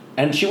 thanks."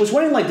 And she was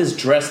wearing like this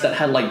dress that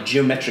had like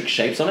geometric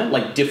shapes on it,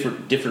 like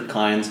different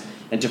kinds.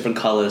 and different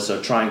colors,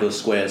 so triangles,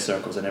 squares,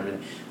 circles, and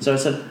everything. So I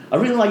said, I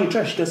really like your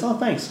dress. She goes, oh,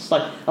 thanks. It's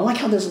like, I like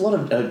how there's a lot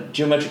of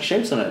geometric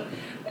shapes on it.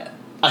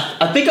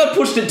 I think I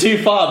pushed it too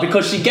far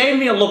because she gave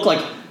me a look like,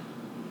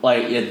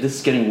 yeah, this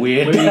is getting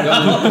weird. Where are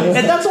you going?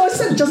 And that's why I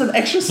said just an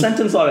extra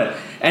sentence on it.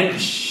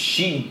 And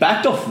she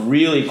backed off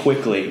really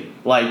quickly.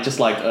 Okay.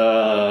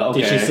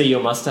 Did she see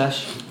your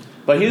mustache?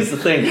 But here's the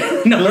thing.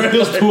 No, He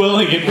was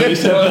twirling it when you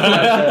said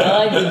that.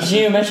 I like the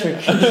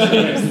geometric.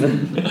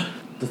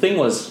 The thing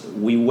was,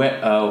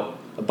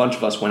 a bunch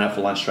of us went out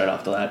for lunch straight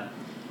after that.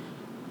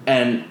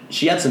 And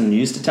she had some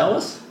news to tell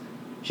us.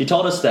 She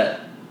told us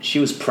that she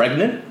was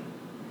pregnant.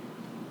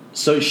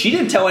 So she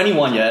didn't tell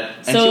anyone yet.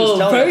 And she was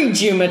telling very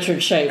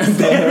geometric shapes.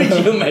 very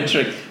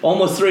geometric,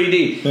 almost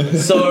 3D.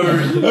 So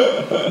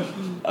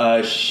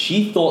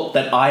she thought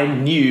that I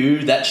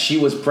knew that she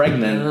was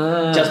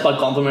pregnant just by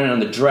complimenting on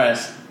the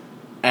dress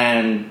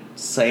and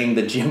saying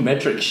the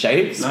geometric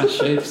shapes. Nice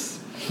shapes.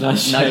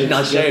 Nice shape.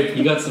 Nice shape.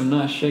 You got some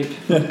nice shape.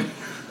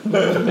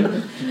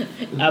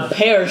 A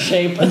pear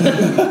shape.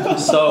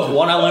 So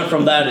what I learned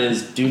from that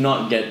is do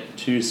not get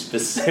too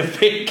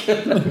specific.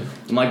 You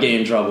might get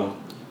in trouble.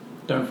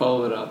 Don't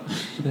follow it up.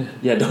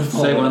 Yeah, don't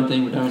follow Say it. one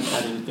thing, but don't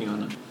add anything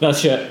on it. Nice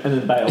shirt, and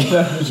then bail.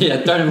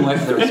 Yeah, don't even wait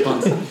for the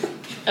response.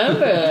 I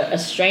remember a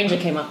stranger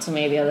came up to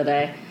me the other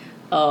day,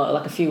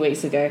 like a few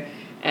weeks ago,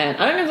 and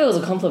I don't know if it was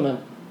a compliment,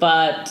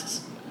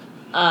 but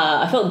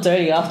I felt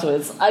dirty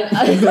afterwards. I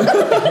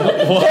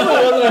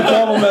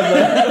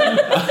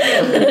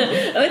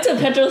went to a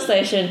petrol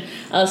station,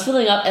 I was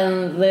filling up,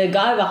 and the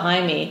guy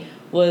behind me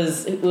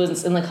was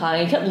in the car,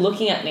 and he kept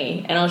looking at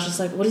me, and I was just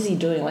like, what is he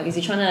doing? Like, is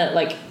he trying to,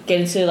 like, get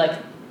into, like,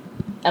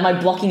 am I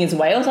blocking his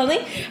way or something?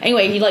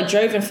 Anyway, he, like,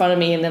 drove in front of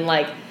me and then,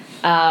 like,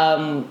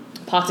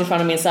 parked in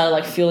front of me and started,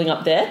 like, fueling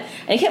up there,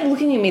 and he kept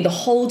looking at me the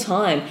whole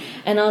time,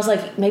 and I was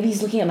like, maybe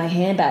he's looking at my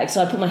handbag,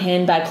 so I put my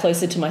handbag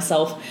closer to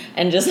myself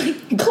and just,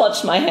 like,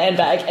 clutched my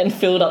handbag and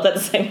filled up at the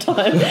same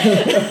time.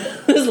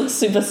 This looks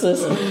super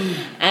sus.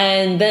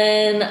 And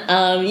then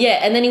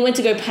and then he went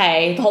to go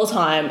pay the whole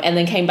time, and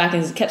then came back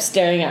and kept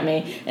staring at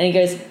me, and he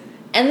goes,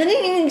 and then he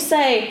didn't even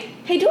say,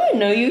 hey, do I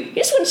know you? He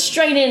just went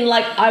straight in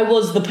like I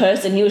was the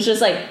person. He was just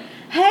like,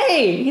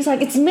 hey, he's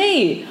like, it's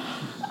me.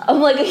 I'm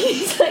like,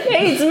 he's like,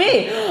 hey, it's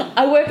me.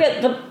 I work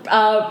at the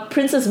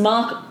Princess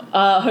Mark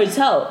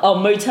hotel or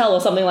motel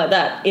or something like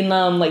that in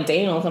like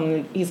Dane or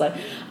something. He's like,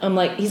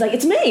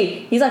 it's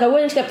me. He's like, I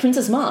work at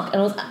Princess Mark,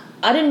 and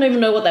I didn't even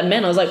know what that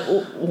meant. I was like,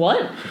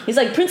 what? He's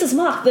like, Princess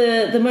Mark,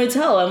 the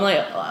motel. I'm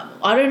like,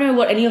 I don't know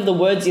what any of the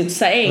words you're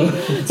saying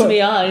to me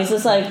are. And he's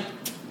just like,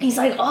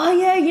 oh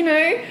yeah, you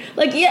know,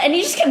 like, yeah, and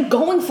he just kept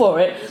going for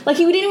it. Like,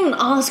 he didn't even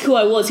ask who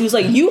I was. He was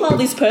like, you are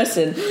this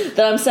person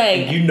that I'm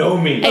saying. You know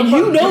me. And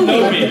you know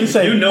me. You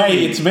say, You know hey,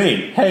 me. it's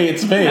me. Hey,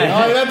 it's me. Hey.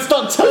 Oh, that's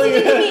not telling He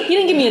you.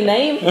 didn't give me a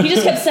name. He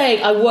just kept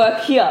saying, I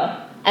work here.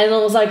 And I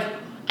was like,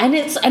 and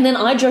then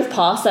I drove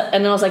past that,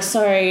 and I was like,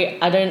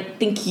 sorry, I don't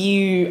think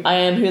I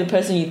am who the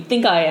person you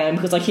think I am,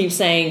 because I keep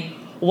saying,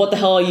 what the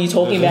hell are you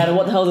talking about, and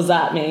what the hell does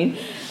that mean?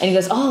 And he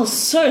goes, oh,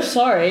 so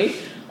sorry.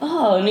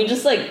 Oh, and he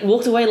just, like,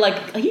 walked away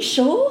like, are you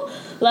sure?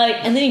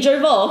 Like, and then he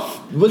drove off.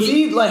 Was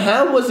he, like,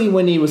 how was he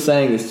when he was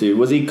saying this to you?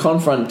 Was he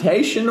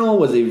confrontational?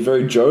 Was he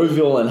very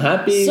jovial and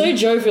happy? So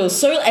jovial,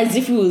 so as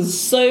if he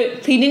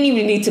didn't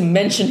even need to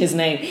mention his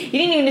name. He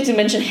didn't even need to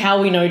mention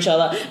how we know each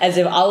other, as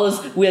if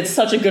we had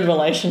such a good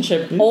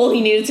relationship. All I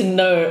needed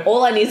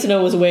to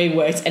know was where he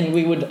worked, and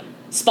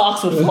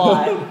sparks would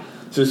fly.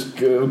 Just,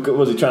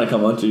 was he trying to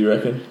come on to you,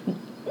 reckon?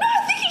 No,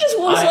 I think he just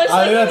was.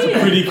 I think that's a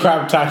pretty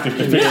crap tactic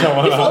to pick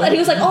someone Before up. that, he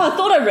was like, oh, I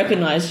thought I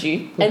recognized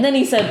you. And then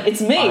he said,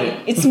 it's me.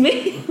 It's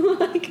me.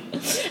 Like,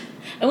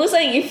 and we're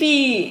saying if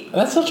he...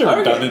 That's such a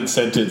redundant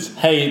sentence.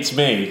 Hey, it's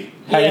me.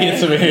 Hey, Yeah.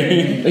 it's me.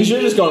 He should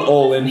have just gone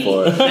all in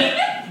for it.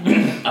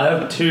 I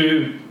have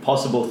two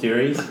possible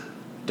theories.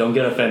 Don't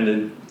get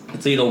offended.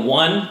 It's either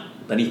one,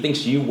 that he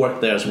thinks you work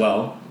there as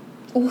well,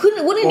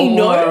 Wouldn't he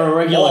know? Or a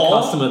regular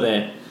Or- customer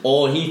there.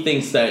 or he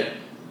thinks that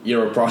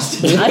you're a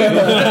prostitute.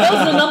 That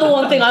was the number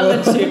one thing I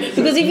went to.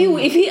 Because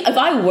if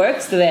I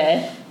worked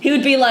there, he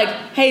would be like,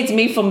 hey, it's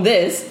me from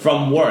this.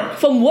 From work.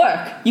 From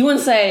work. You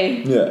wouldn't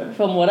say Yeah.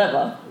 from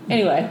whatever.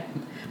 Anyway.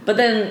 But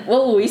then,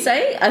 what were we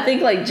saying? I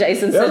think, like,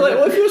 Jason Yeah, said... like,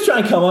 well, if he was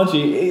trying to come on to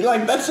you,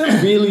 like, that's a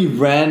really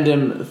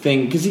random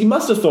thing, because he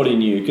must have thought he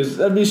knew, because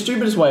that'd be the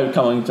stupidest way of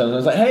coming to him.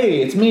 It's like,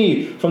 hey, it's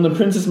me from the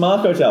Princess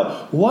Mark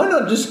Hotel. Why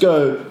not just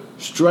go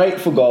straight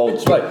for gold?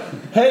 It's like,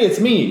 hey, it's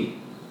me,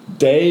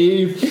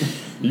 Dave,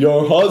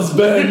 your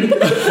husband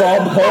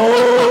from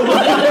home.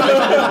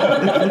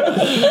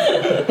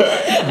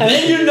 And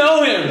then you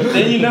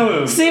know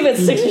him. See if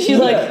it's 60, she's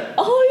like,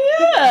 oh,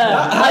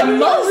 yeah, I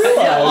must.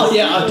 Oh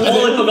yeah, I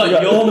totally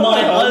forgot. You're my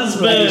He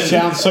husband.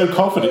 sounds so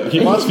confident. He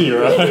must be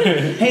right.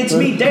 Hey, it's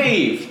me,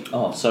 Dave.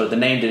 Oh, so the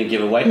name didn't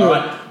give away. All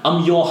right,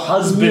 I'm your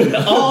husband.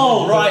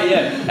 Oh, right,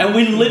 yeah. And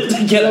we live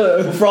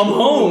together from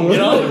home, you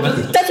know?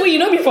 That's where you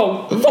know me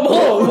from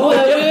home.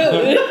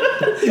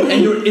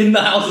 And you're in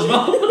the house as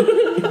well.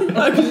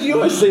 Because you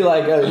always see you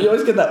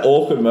always get that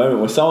awkward moment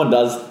where someone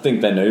does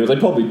think they know you. They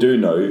probably do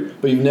know you,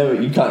 but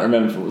you can't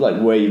remember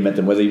where you met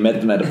them, whether you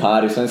met them at a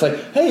party. So it's like,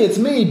 hey, it's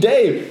me,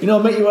 Dave. I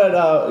met you at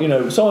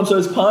so and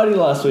so's party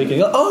last week. And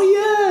you're like, oh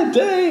yeah,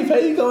 Dave, how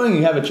you going?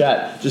 You have a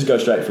chat. Just go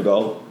straight for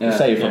goal. Yeah,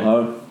 say you're from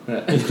home.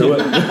 Just do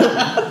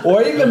it.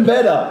 Or even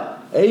better,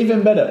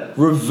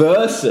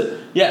 reverse it.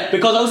 Yeah,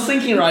 because I was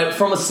thinking, right,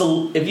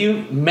 if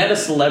you met a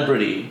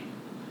celebrity,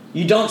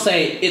 you don't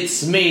say,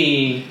 it's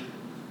me,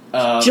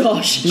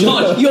 Josh,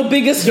 your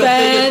biggest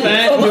fan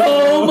from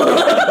home.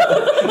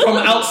 from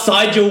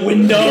outside your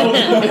window,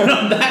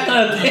 that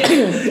kind of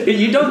thing.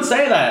 You don't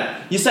say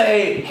that. You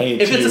say, Hey,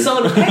 if it's a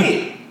celebrity,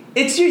 hey,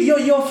 it's you.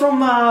 You're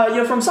from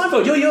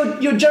Seinfeld.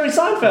 You're Jerry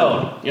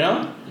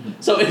Seinfeld.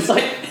 So it's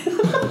like,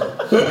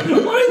 what do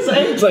you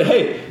say? It's like,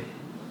 hey,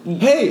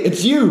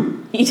 it's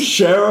you,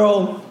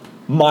 Cheryl,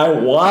 my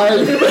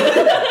wife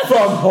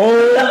from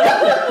home.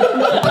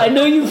 I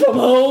know you from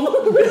home.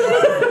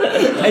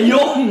 And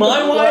you're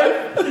my wife?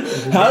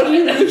 How do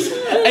you?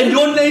 And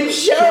your name's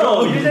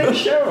Cheryl. Your name's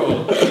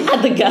Cheryl.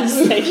 At the gas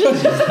station.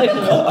 She's like,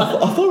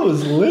 I thought it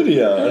was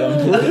Lydia, and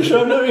I'm pretty sure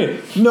I'm not here.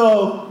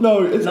 No,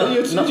 it's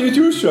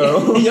you,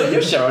 Cheryl.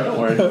 You're Cheryl. Don't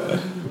worry.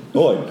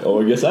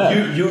 Oh, I guess that.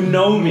 You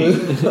know me.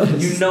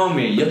 You know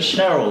me. You're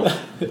Cheryl.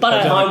 but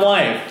My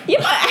wife yeah,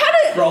 but how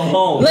did? from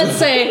home. Let's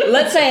say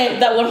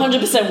that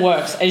 100%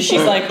 works, and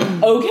she's like,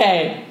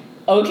 okay,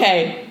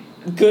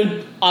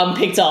 good, I'm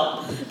picked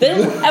up.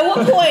 Then at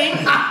what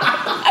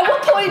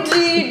point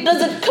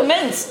does it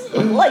commence?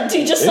 Like, do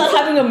you just start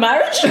having a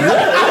marriage? You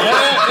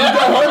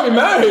got home and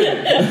married.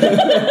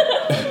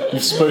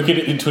 You've spoken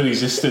it into an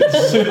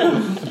existence.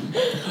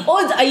 Or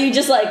are you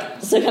just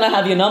like, so can I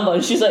have your number?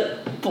 And she's like,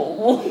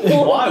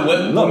 Why?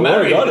 We're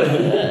married. Got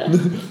it.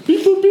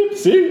 Beep, boop, beep.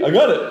 See, I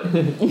got it.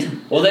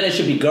 Well, then it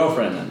should be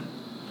girlfriend then.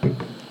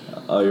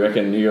 Oh, you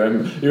reckon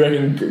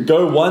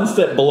go one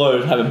step below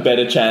to have a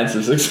better chance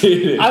of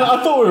succeeding?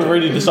 I thought we were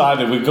already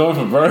decided we're going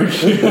for broke.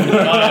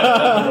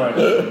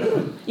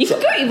 You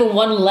could go even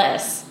one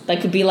less. That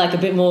could be like a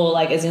bit more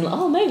like, as in,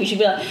 oh, maybe you should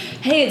be like,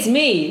 hey, it's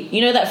me.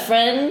 You know that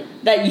friend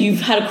that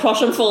you've had a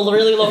crush on for a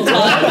really long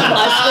time in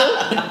high school?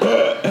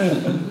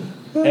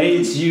 Hey,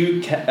 it's you,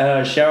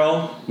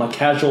 Cheryl, my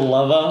casual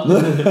lover.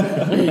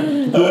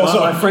 Who also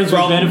my friends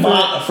with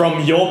benefit.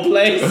 From your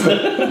place.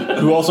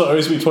 who also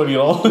owes me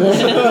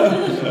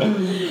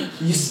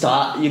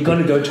 $20. You're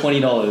gonna go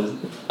 $20.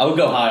 I would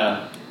go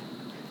higher.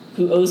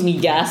 Who owes me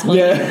gas money?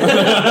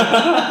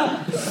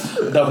 Yeah.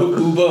 The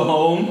Uber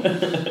home.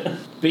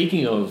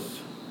 Speaking of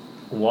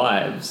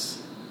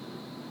wives,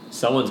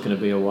 someone's going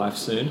to be a wife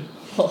soon.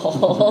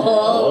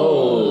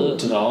 Oh.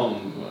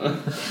 Tom.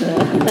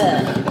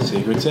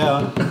 Secret's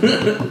out.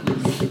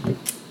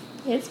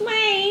 It's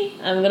me.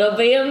 I'm gonna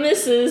be a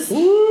missus.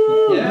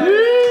 Yeah.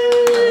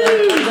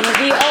 I'm gonna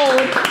be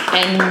old,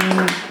 and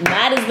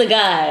Matt is the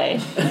guy.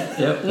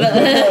 Yep.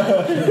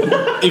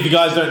 If you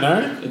guys don't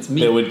know, It's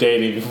me. they were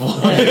dating before.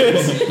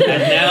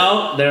 And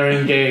now they're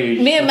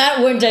engaged. Me and Matt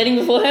weren't dating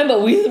beforehand,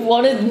 but we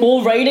wanted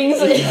more ratings,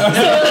 so we're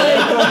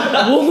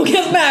like, we'll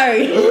get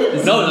married.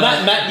 No,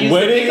 Matt used the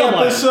Wedding bigger one.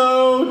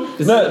 episode.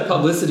 Is it a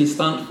publicity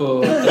stunt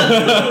for the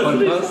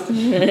podcast?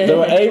 They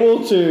were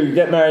able to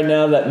get married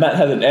now that Matt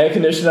has an air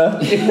conditioner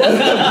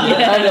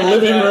and a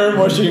living room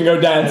where she can go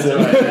dancing.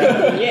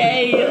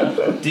 Yay!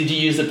 Did you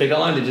use the pickup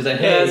line? Did you say,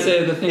 hey, Yeah,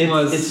 so the thing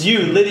was, it's you,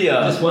 Lydia.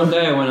 just one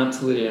day I went up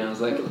to Lydia and I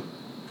was like,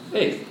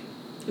 hey,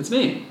 it's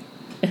me.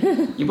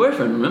 Your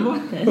boyfriend,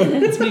 remember?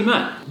 It's me,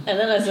 Matt. And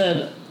then I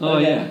said, Oh,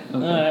 okay. yeah.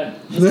 Okay. Alright,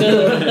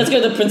 let's go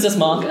to the Princess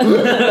Mark.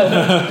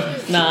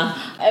 Nah,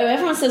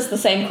 everyone says the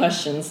same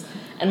questions,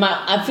 and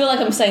I feel like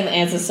I'm saying the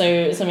answers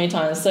so many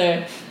times.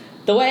 So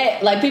the way,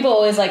 like, people are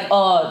always like,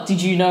 oh,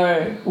 did you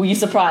know? Were you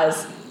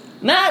surprised?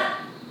 Matt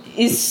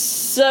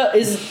is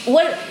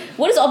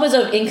what is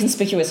opposite of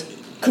inconspicuous?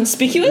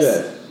 Conspicuous?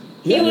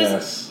 Yeah. He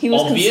was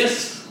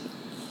Obvious?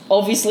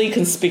 obviously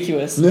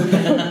conspicuous.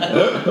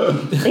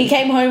 He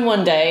came home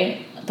one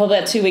day, probably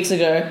about 2 weeks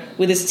ago,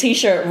 with his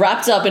t-shirt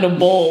wrapped up in a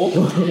ball.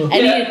 And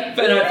Yeah,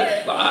 but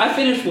I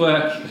finish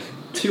work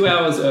 2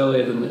 hours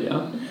earlier than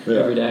Lydia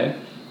every day,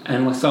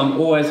 and so I'm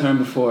always home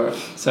before her.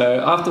 So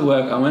after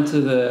work, I went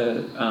to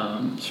the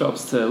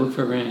shops to look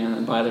for a ring and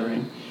then buy the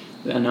ring.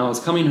 And I was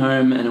coming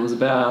home, and it was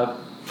about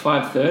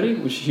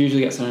 5:30, which she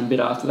usually gets home a bit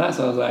after that.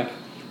 So I was like,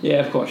 yeah,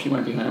 of course she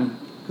won't be home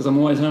because I'm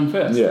always home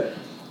first. Yeah.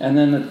 And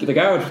then the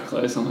garage was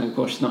closed, so I'm like, of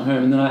course she's not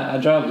home. And then I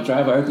drive the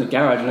driver, I open the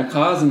garage, and her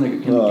car's in the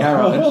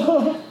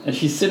garage, and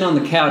she's sitting on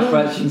the couch,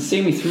 but she can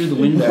see me through the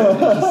window,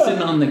 and she's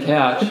sitting on the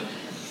couch.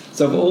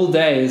 So of all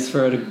days for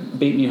her to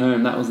beat me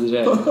home, that was the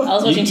day. I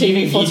was watching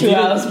TV for 2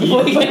 hours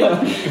before he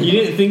came. You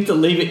didn't think to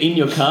leave it in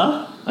your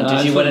car?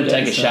 Did you went and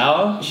take a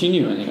shower? She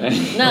knew anyway.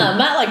 Nah,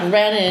 Matt like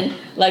ran in,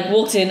 like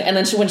walked in, and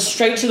then she went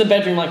straight to the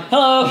bedroom, like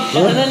hello,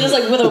 and then just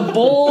like with a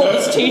ball of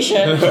his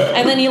t-shirt,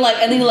 and I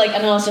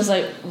was just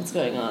like, what's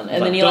going on?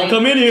 And Like, then he don't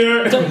come in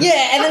here.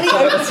 yeah, and then he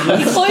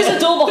closed the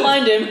door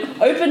behind him,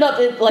 opened up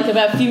it like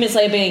about a few minutes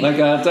later, being Like,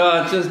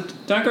 just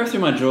don't go through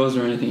my drawers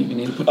or anything if you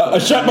need to put I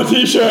shat my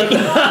t-shirt. you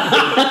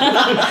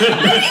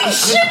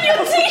shit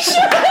your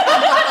t-shirt.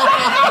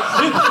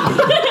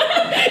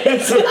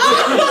 It's a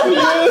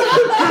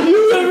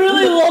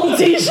really long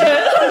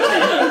t-shirt.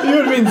 You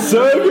would have been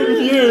so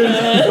confused.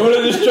 It would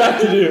have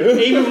distracted you.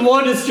 Even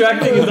more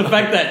distracting is the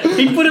fact that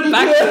he put it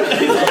back.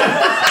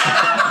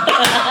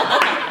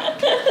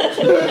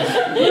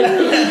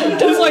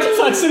 Just like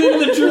tucks it in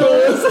the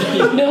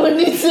drawers. No one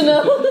needs to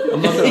know.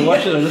 I'm not going to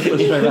watch it, I'll just put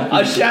it straight back.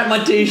 I shat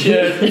my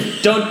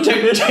t-shirt. Don't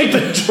take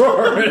the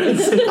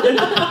drawers.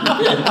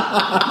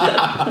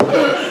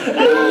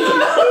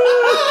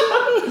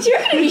 Do you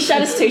reckon if he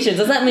shat his t-shirt,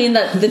 does that mean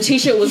that the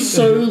t-shirt was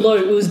so low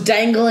it was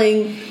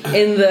dangling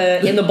in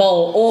the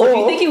bowl, or do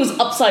you think he was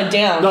upside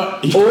down? No,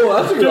 he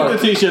That's a good took one.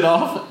 the t-shirt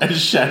off and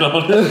shat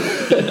on it.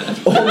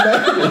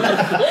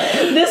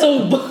 This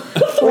will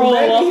throw Or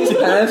maybe off. his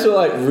pants were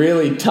like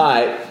really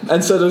tight,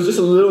 and so there was just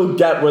a little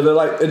gap where they're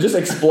like it just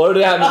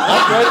exploded out in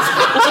upwards.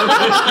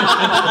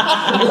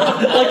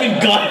 Like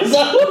a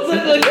geyser.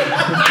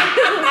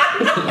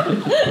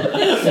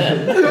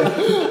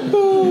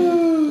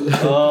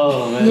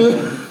 Oh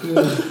man.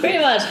 Pretty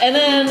much, and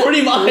then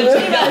Pretty much.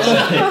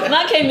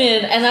 Matt came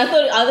in, and I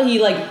thought either he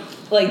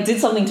like did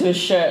something to his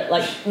shirt,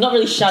 like not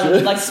really shat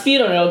it, like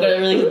spewed on it or got it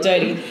really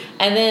dirty,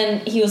 and then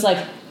he was like,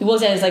 he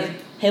walks out, he's like,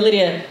 "Hey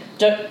Lydia,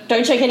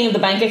 don't check any of the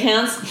bank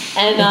accounts,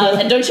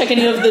 and don't check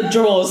any of the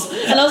drawers."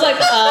 And I was like,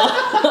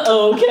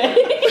 okay.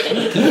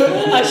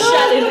 I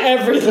shat in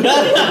everything.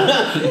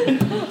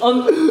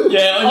 on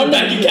Yeah, on your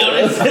bank account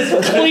it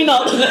says clean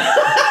up.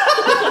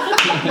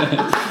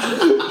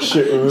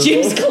 Shit, remember?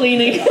 Jim's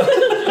cleaning.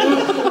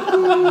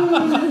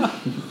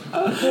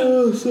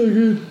 Oh, so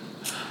good.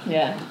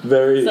 Yeah.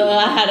 Very So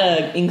I had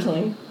an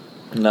inkling.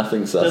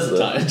 nothing sus. just a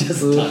there. tiny,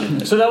 just a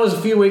tiny. So that was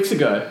a few weeks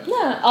ago.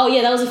 Yeah. Oh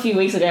yeah, that was a few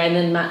weeks ago, and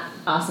then Matt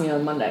asked me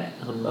on Monday.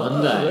 On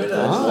Monday.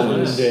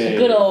 Monday.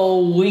 Good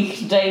old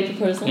weekday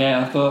proposal.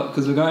 Yeah, I thought,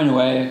 because we're going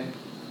away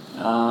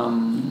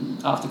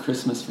after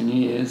Christmas for New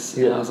Year's,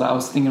 and Yeah. I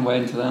was thinking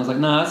waiting until then. I was like,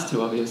 no, that's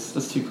too obvious.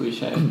 That's too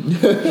cliche. I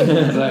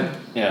was like,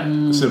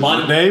 Yeah. So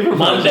Monday.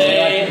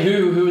 like,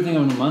 who would think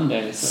of on a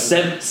Monday?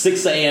 So,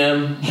 6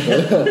 a.m.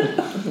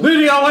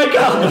 Lydia, wake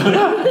up!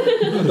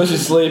 Unless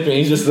she's sleeping,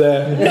 he's just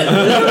there.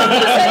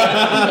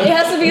 It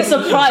has to be a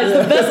surprise.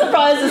 The best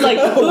surprise is like,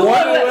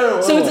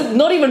 so it's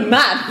not even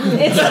Matt.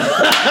 It's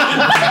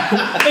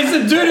It's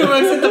the dude who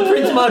works at the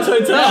Prince Mark's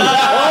Hotel.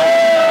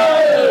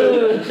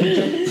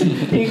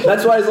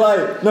 That's why he's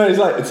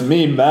like, it's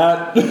me,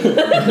 Matt,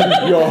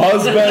 your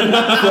husband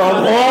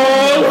from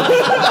home.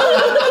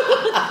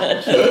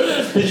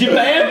 Did you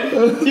pay him?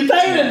 You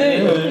paid him,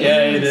 didn't you?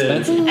 Yeah, you did.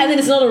 expensive. and then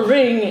it's not a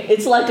ring.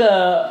 It's like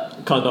a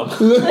Condom.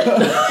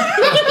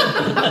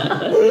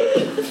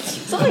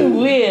 something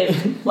weird,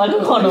 like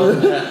a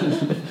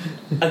condom.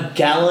 A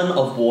gallon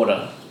of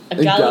water. A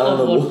gallon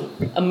of water,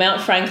 a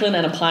Mount Franklin,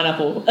 and a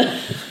pineapple. and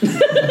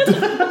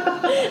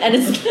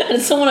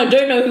it's someone I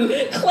don't know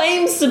who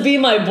claims to be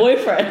my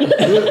boyfriend.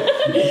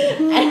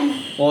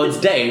 Well, it's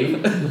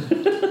Dave.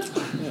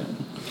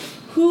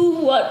 Who,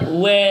 what,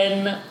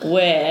 when,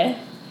 where?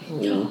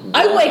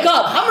 I wake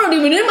up. I'm not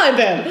even in my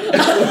bed.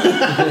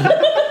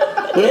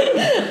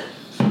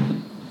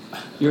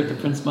 You're at the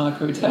Prince Mark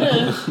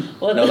Hotel.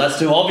 Well, No, that's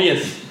too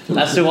obvious.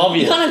 That's too you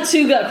obvious. can't have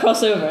two that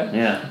crossover.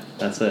 Yeah,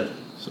 that's it.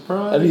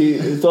 Surprise. Have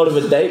you thought of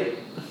a date?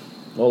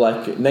 Or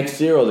like next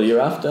year or the year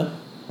after?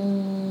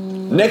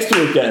 Next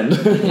weekend.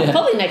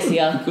 Probably next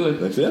year.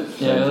 Good. Next year?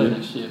 Yeah, early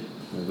next year.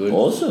 Good.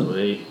 Awesome.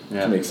 Sweet.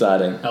 Yeah. It's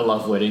exciting. I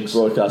love weddings.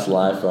 Broadcast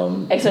live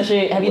from.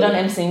 Especially, have you done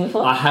MCing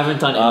before? I haven't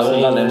done I've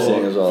anything. done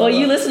MCing as well. For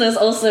you listeners,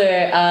 also,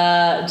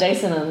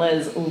 Jason and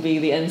Liz will be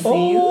the MCs.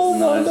 Oh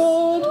my Nice.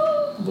 god.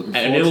 Looking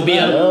And forward it will to be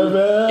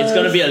that. it's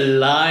going to be a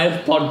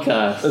live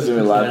podcast. It's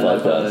gonna be a live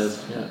Live podcast.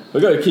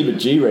 We've got to keep it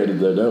G-rated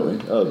though, don't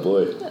we? Oh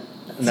boy.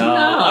 No,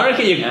 I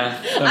reckon you.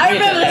 Yeah. I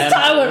remember this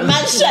time when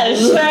Matt shat his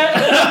shirt.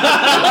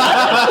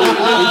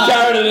 He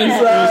carried it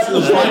himself.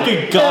 It's like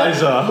a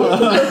geyser.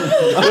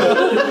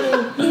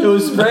 It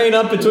was spraying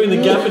up between the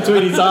gap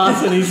between his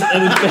ass and his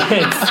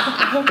pants.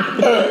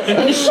 And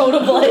his shoulder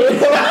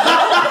blades.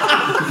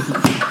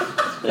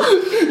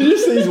 You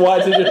just see his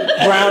white t-shirt,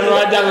 brown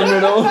right down the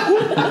middle.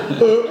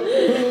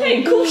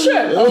 Hey, cool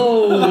shirt.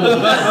 Oh.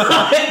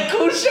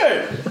 Cool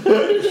shirt.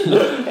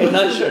 Hey,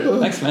 nice shirt.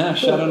 Thanks, man. I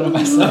shot on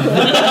myself.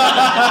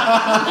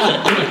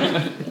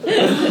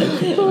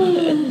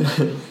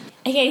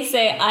 Okay, so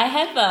I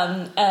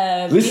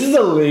have This is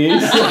the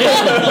least.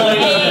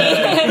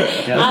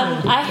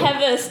 I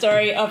have a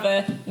story of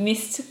a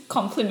missed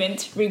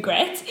compliment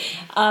regret.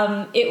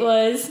 It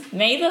was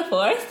May the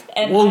 4th,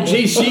 and Well, I-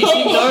 gee, she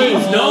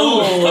knows.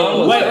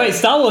 No. Wait,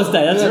 Star Wars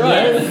Day. That's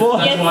right. Yes,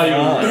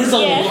 There's a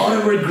yeah. lot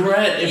of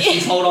regret if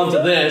she's hold on to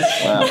this.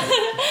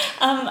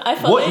 I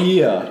What followed.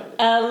 year?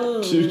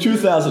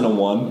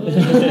 2001. I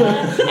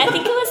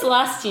think it was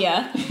last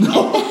year.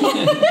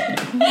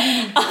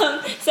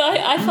 So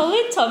I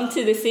followed Tom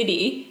to the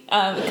city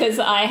because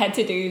I had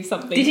to do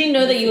something. Did he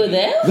know that you were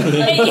there?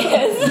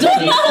 Yes.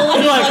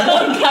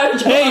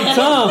 Hey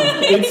Tom,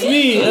 it's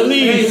me,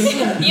 Elise.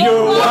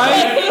 You're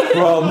Right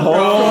from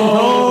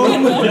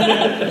home.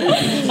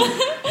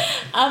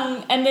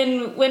 And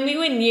then when we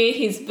were near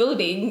his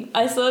building,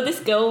 I saw this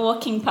girl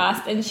walking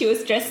past, and she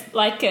was dressed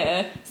like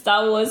a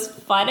Star Wars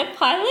fighter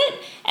pilot,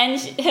 and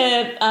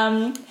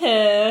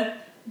her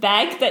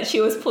bag that she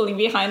was pulling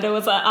behind her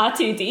was like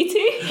R2-D2.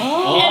 And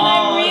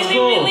I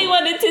really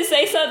wanted to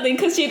say something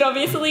because she'd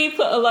obviously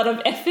put a lot of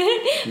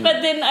effort,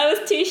 but then I was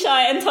too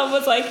shy, and Tom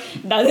was like,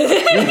 no.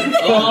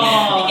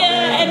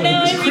 Yeah, and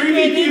now I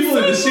Creepy people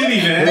in the city,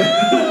 man.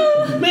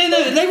 Man,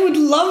 they would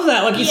love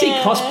that. Like you see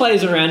Yeah.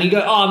 cosplayers around, and you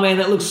go, "Oh man,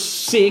 that looks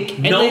sick."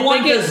 And No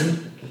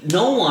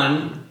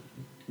one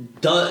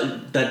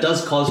that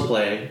does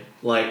cosplay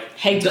like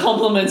Hate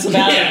compliments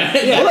about yeah.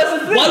 it. Yeah. Well, that's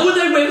the thing. Why would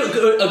they wear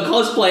a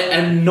cosplay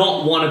and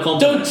not want a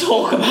compliment? Don't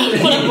talk about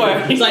what I'm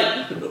wearing. It's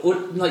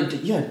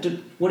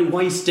why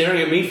are you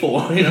staring at me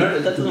for? You know,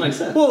 that doesn't make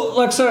sense. Well,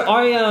 like so,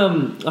 I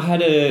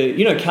had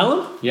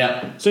Callum.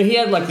 Yeah. So he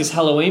had like this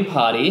Halloween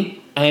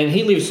party, and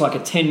he lives like a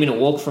 10-minute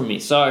walk from me.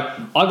 So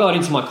I got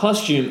into my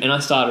costume and I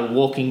started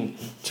walking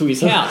to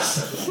his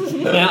house.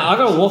 Now I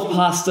got to walk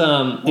past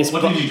this.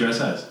 What did you dress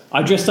as?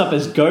 I dressed up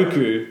as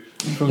Goku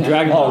from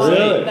Dragon Ball Z.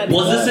 really? That's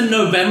Was this in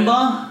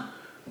November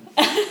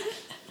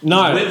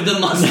No, with the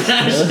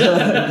mustache?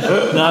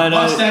 no.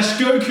 Mustache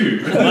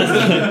Goku.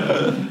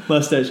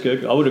 Mustache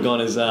Goku. I would have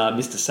gone as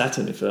Mr.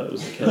 Saturn if that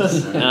was the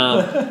case,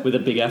 with a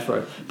big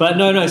afro. But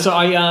no. So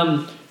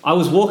I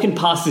was walking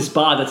past this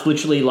bar that's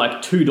literally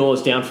like 2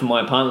 doors down from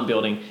my apartment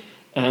building,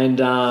 and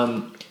I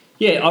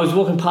was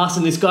walking past,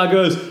 and this guy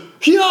goes,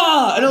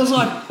 "Yeah!" And I was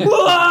like,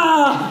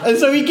 "Wah!" And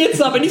so he gets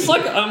up, and he's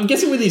like, I'm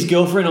guessing with his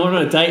girlfriend on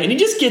a date, and he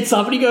just gets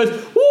up and he goes,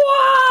 "Wah!"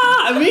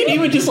 I mean, he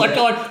was just like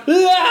going,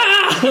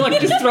 "Ah!" And like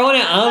just throwing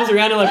our arms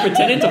around and like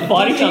pretending to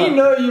fight Did each he other.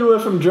 know you were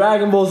from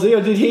Dragon Ball Z,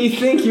 or did he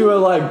think you were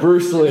like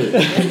Bruce Lee?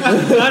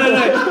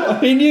 No.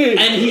 He knew.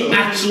 And he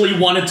actually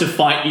wanted to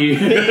fight you.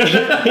 He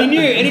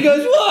knew, and he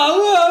goes,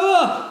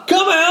 "Whoa,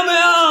 come out,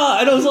 man!"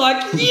 And I was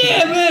like,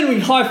 "Yeah, man!" We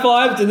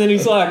high-fived, and then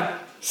he's like,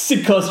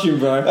 "Sick costume,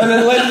 bro." And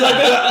then later, like,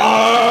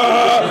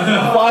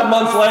 5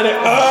 months later,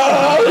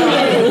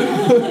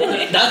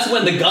 That's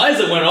when the guys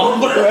that went off.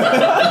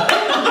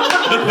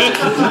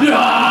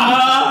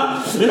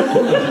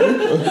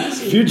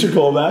 future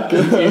callback.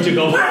 Future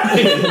goal.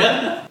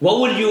 What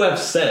would you have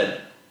said?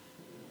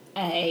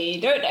 I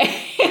don't know.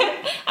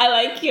 I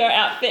like your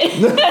outfit.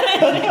 No,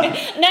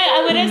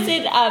 I would have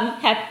said,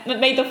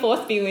 may the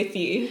force be with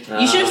you.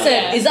 You should have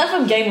said, is that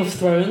from Game of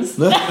Thrones?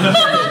 Hey,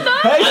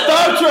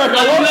 Star Trek! I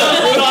love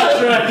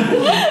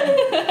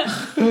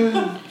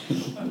that.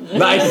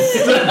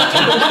 Nice.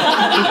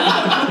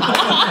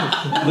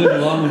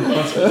 Live long and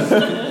prosper.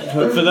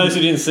 For those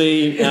who didn't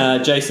see,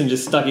 Jason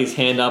just stuck his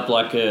hand up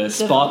like a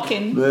Spock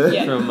Vulcan.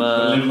 Yeah. from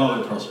Live long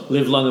and prosper.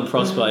 Live Long and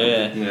Prosper.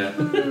 Yeah,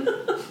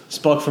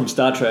 Spock from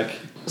Star Trek.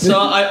 So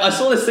I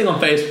saw this thing on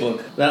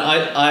Facebook that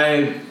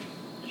I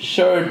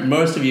showed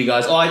most of you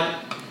guys. I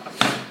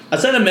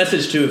sent a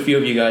message to a few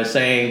of you guys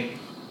saying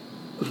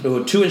there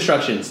were 2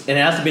 instructions, and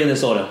it has to be in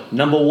this order.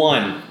 Number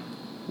 1,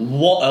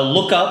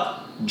 look up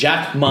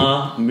Jack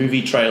Ma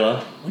movie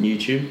trailer on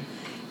YouTube,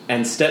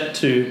 and step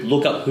 2,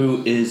 look up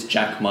who is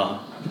Jack Ma.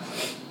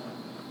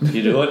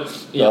 You do it?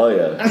 Yeah. Oh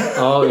yeah.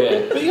 Oh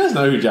yeah. But you guys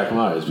know who Jack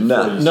Ma is.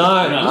 No. No.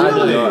 I did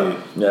Really? not.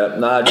 Yeah,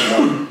 no, I did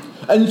not.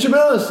 And to be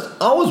honest,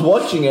 I was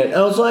watching it and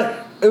I was like,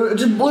 it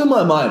just blew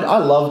my mind. I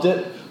loved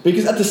it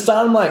because at the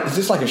start I'm like, is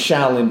this like a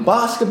Shaolin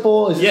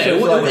basketball? Is Yeah,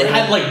 this it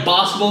had like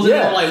basketballs in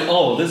Yeah. it. Like,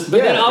 oh, this.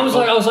 But then I was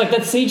like,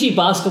 that CG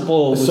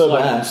basketball was So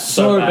like bad.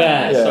 so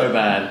bad. Yeah. So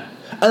bad.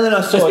 And then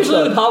I saw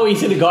Especially the part where you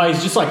see the guy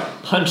who's just like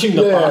punching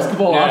the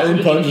basketball up, and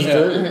then punches yeah.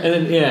 too.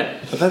 And then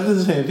But that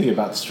doesn't say anything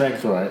about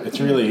strength, right? It's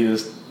really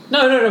just.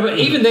 No, but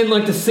even then,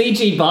 like the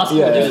CG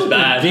basketball Yeah, just it's looked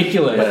bad.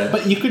 ridiculous.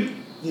 But you could.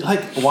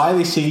 Like, why are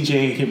they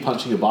CGing him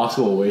punching a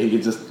basketball where he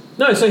could just.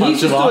 No, so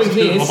he's just punch a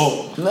doing this.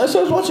 basketball? No, so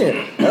I was watching it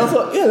and I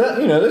thought, yeah, that,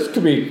 this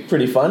could be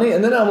pretty funny.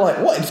 And then I'm like,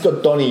 what? It's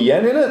got Donnie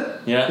Yen in it.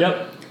 Yeah.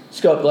 Yep. It's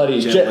got bloody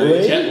Jet Jet Li.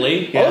 Li. Jet Li. I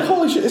was Yeah. like,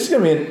 holy shit, this is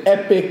gonna be an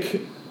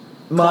epic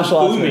martial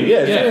arts movie. movie. Yeah,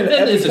 it's Yeah. gonna be an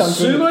Then epic there's a kung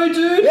fu sumo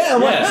dude. Yeah,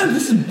 I'm like, Yeah. man,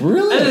 this is And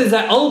brilliant. there's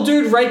that old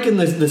dude raking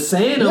the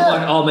sand. Yeah. I'm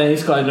like, oh man,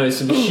 this guy knows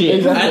some shit.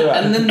 Exactly.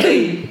 And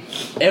then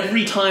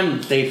every time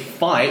they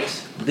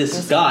fight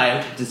this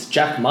guy, this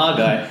Jack Ma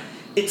guy,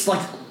 it's like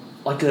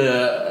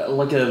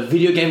a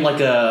video game, like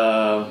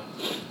a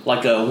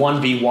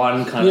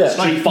 1v1 kind of Yeah.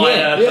 Street Like, Fighter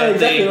yeah, kind of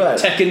exactly thing, right.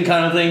 Tekken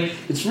kind of thing.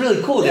 It's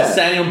really cool. They're Yeah.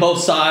 standing on both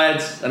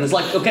sides, and it's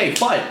like, okay,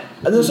 fight.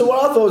 And then so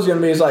what I thought was going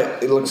to be is like,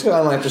 it looks kind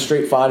of like the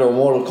Street Fighter or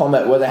Mortal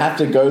Kombat where they have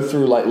to go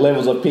through like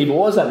levels of people.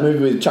 What was that movie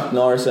with Chuck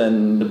Norris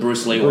and The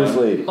Bruce Lee Bruce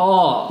one. Lee?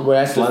 Oh, Where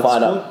he has to Bloodsport?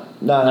 fight up.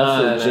 No,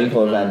 that's No, the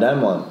Jean-Claude Van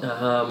Damme one.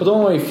 But the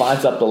one where he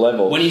fights up the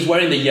level. When he's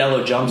wearing the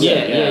yellow jumpsuit.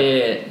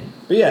 yeah.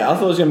 But yeah, I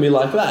thought it was going to be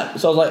like that.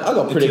 So I was like, I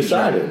got pretty It's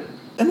excited.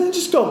 And then it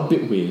just got a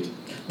bit weird.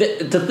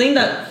 The thing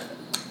that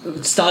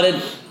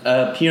started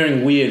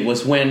appearing weird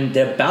was when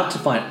they're about to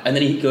fight, and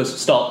then he goes,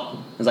 "Stop." I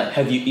was like,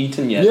 "Have you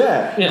eaten yet?"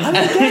 Yeah. Yeah. I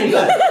didn't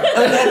get that.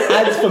 And then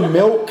ads for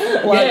milk.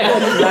 Like,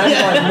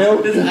 Yeah.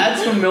 milk. There's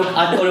ads for milk.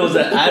 I thought it was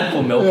an ad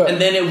for milk, Yeah.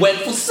 and then it went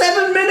for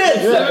 7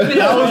 minutes. Yeah. 7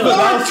 minutes. That was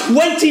the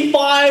For a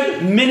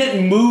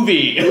 25-minute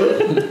movie.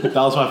 That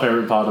was my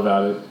favorite part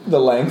about it. The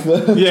length.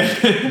 Yeah.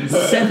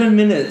 7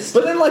 minutes.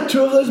 But then, like,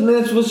 2 of those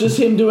minutes was just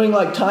him doing,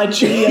 like, Tai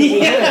Chi.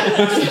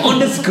 Yeah. On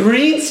the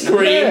green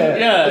screen.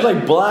 Yeah. It was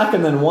like black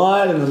and then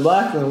white and then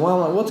black and then white. I'm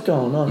like, what's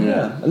going on?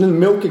 Yeah. And then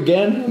milk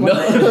again. I'm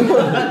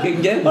like,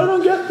 Again. I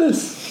don't get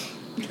this.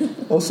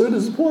 I was so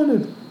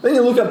disappointed. Then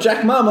you look up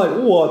Jack Ma, I'm like,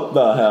 what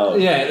the hell?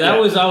 Yeah, that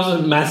was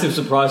a massive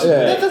surprise.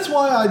 Yeah. Yeah, that's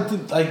why I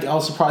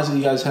was surprised that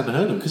you guys hadn't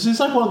heard him, because he's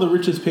like one of the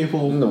richest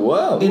people In the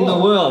world. In the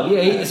world,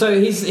 yeah. So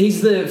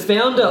he's the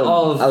founder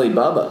of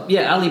Alibaba.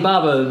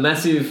 Alibaba,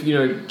 massive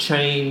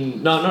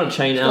chain. No, not a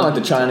chain. Kind of like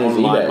the Chinese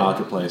online eBay.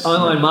 marketplace.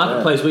 Online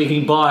marketplace where you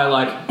can buy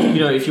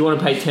if you want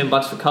to pay $10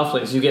 for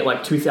cufflinks, you get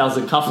like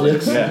 2,000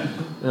 cufflinks.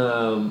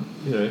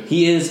 Yeah.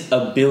 He is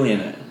a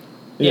billionaire.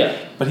 Yeah.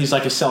 But he's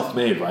like a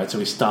self-made, right? So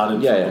he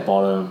started Yeah, from yeah. the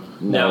bottom.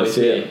 Now he's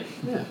here.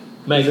 Yeah.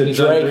 Making He's his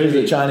a own Drake. He's a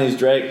movie. Chinese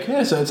Drake.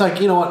 Yeah, so it's like,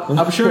 you know what?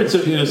 I'm sure it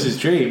was his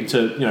dream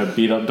to,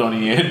 beat up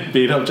Donnie Yen,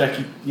 beat up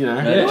Jackie, Yeah.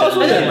 Well, And that's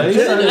what then it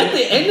is. at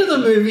the end of the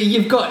movie,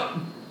 you've got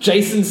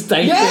Jason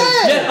Statham.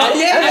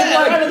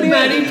 Yeah. And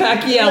Manny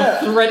Pacquiao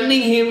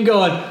threatening him,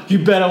 going, "You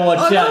better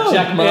watch I out, know.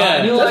 Jack Ma." Yeah.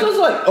 And you're That like, was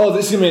like, oh,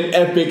 this is going to be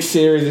an epic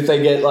series if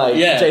they get, like,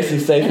 Yeah. Jason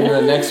Statham in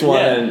the next one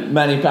Yeah. and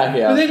Manny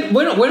Pacquiao. But then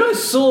when I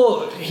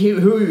saw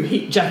who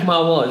Jack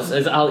Ma was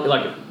as founder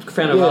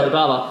of Yeah.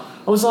 Alibaba,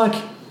 I was like,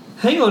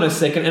 hang on a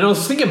second, and I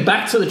was thinking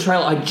back to the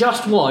trailer I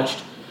just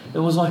watched,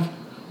 and was like,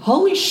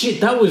 holy shit,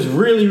 that was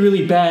really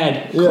really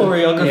bad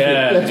choreography.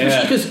 Yeah, Especially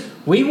yeah. because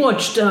we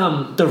watched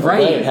The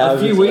Raid How a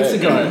is few it? weeks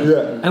ago,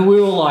 Yeah. and we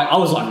were like, I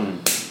was like,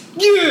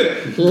 yeah,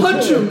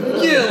 punch him,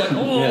 yeah, like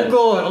oh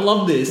god, I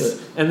love this.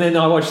 And then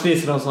I watched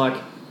this, and I was like,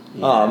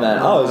 Oh, man.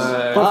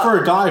 But for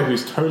a guy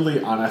who's totally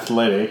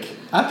unathletic,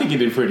 I think he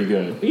did pretty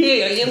good.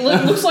 yeah, it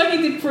looks like he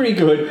did pretty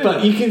good,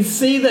 but you can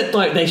see that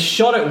they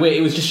shot it where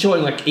it was just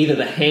showing either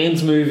the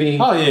hands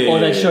moving, Oh, yeah, or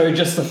they yeah. showed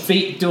just the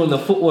feet doing the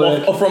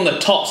footwork. Or from the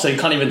top, so you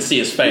can't even see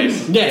his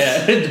face.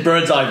 Yes. Yeah. It's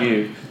bird's eye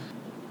view.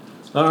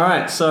 All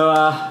right, so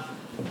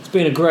it's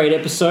been a great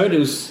episode. It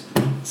was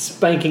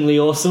spankingly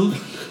awesome,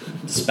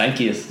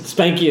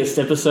 spankiest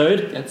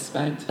episode. Get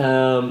spanked.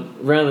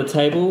 Round the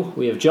table,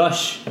 we have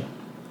Josh,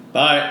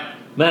 Bye.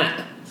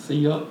 Matt, See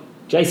you.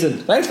 Jason.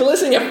 Thanks for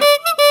listening. We're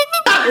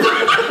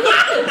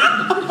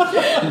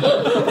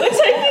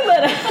taking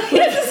that out. You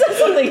have to say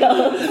something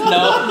else. No,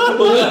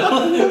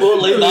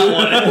 we'll leave that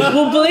one.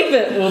 We'll bleep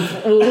it.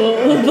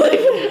 We'll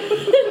bleep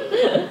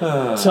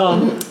it. Tom,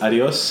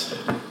 Adios.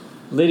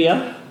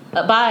 Lydia,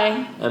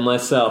 Bye. and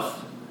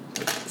myself.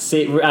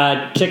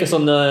 Check us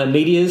on the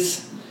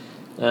medias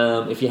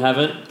if you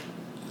haven't,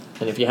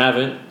 and if you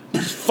haven't,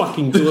 just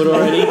fucking do it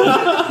already.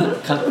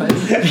 Cut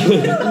face.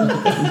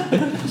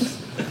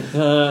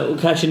 We'll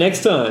catch you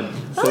next time.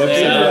 So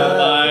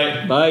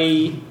Bye.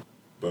 Bye.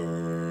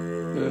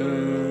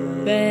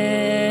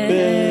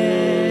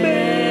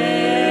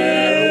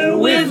 Bear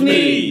with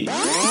me.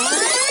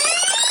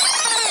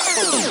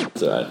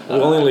 It's alright.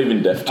 We're only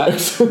leaving deaf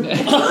jokes.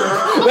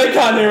 They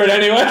can't hear it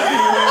anyway.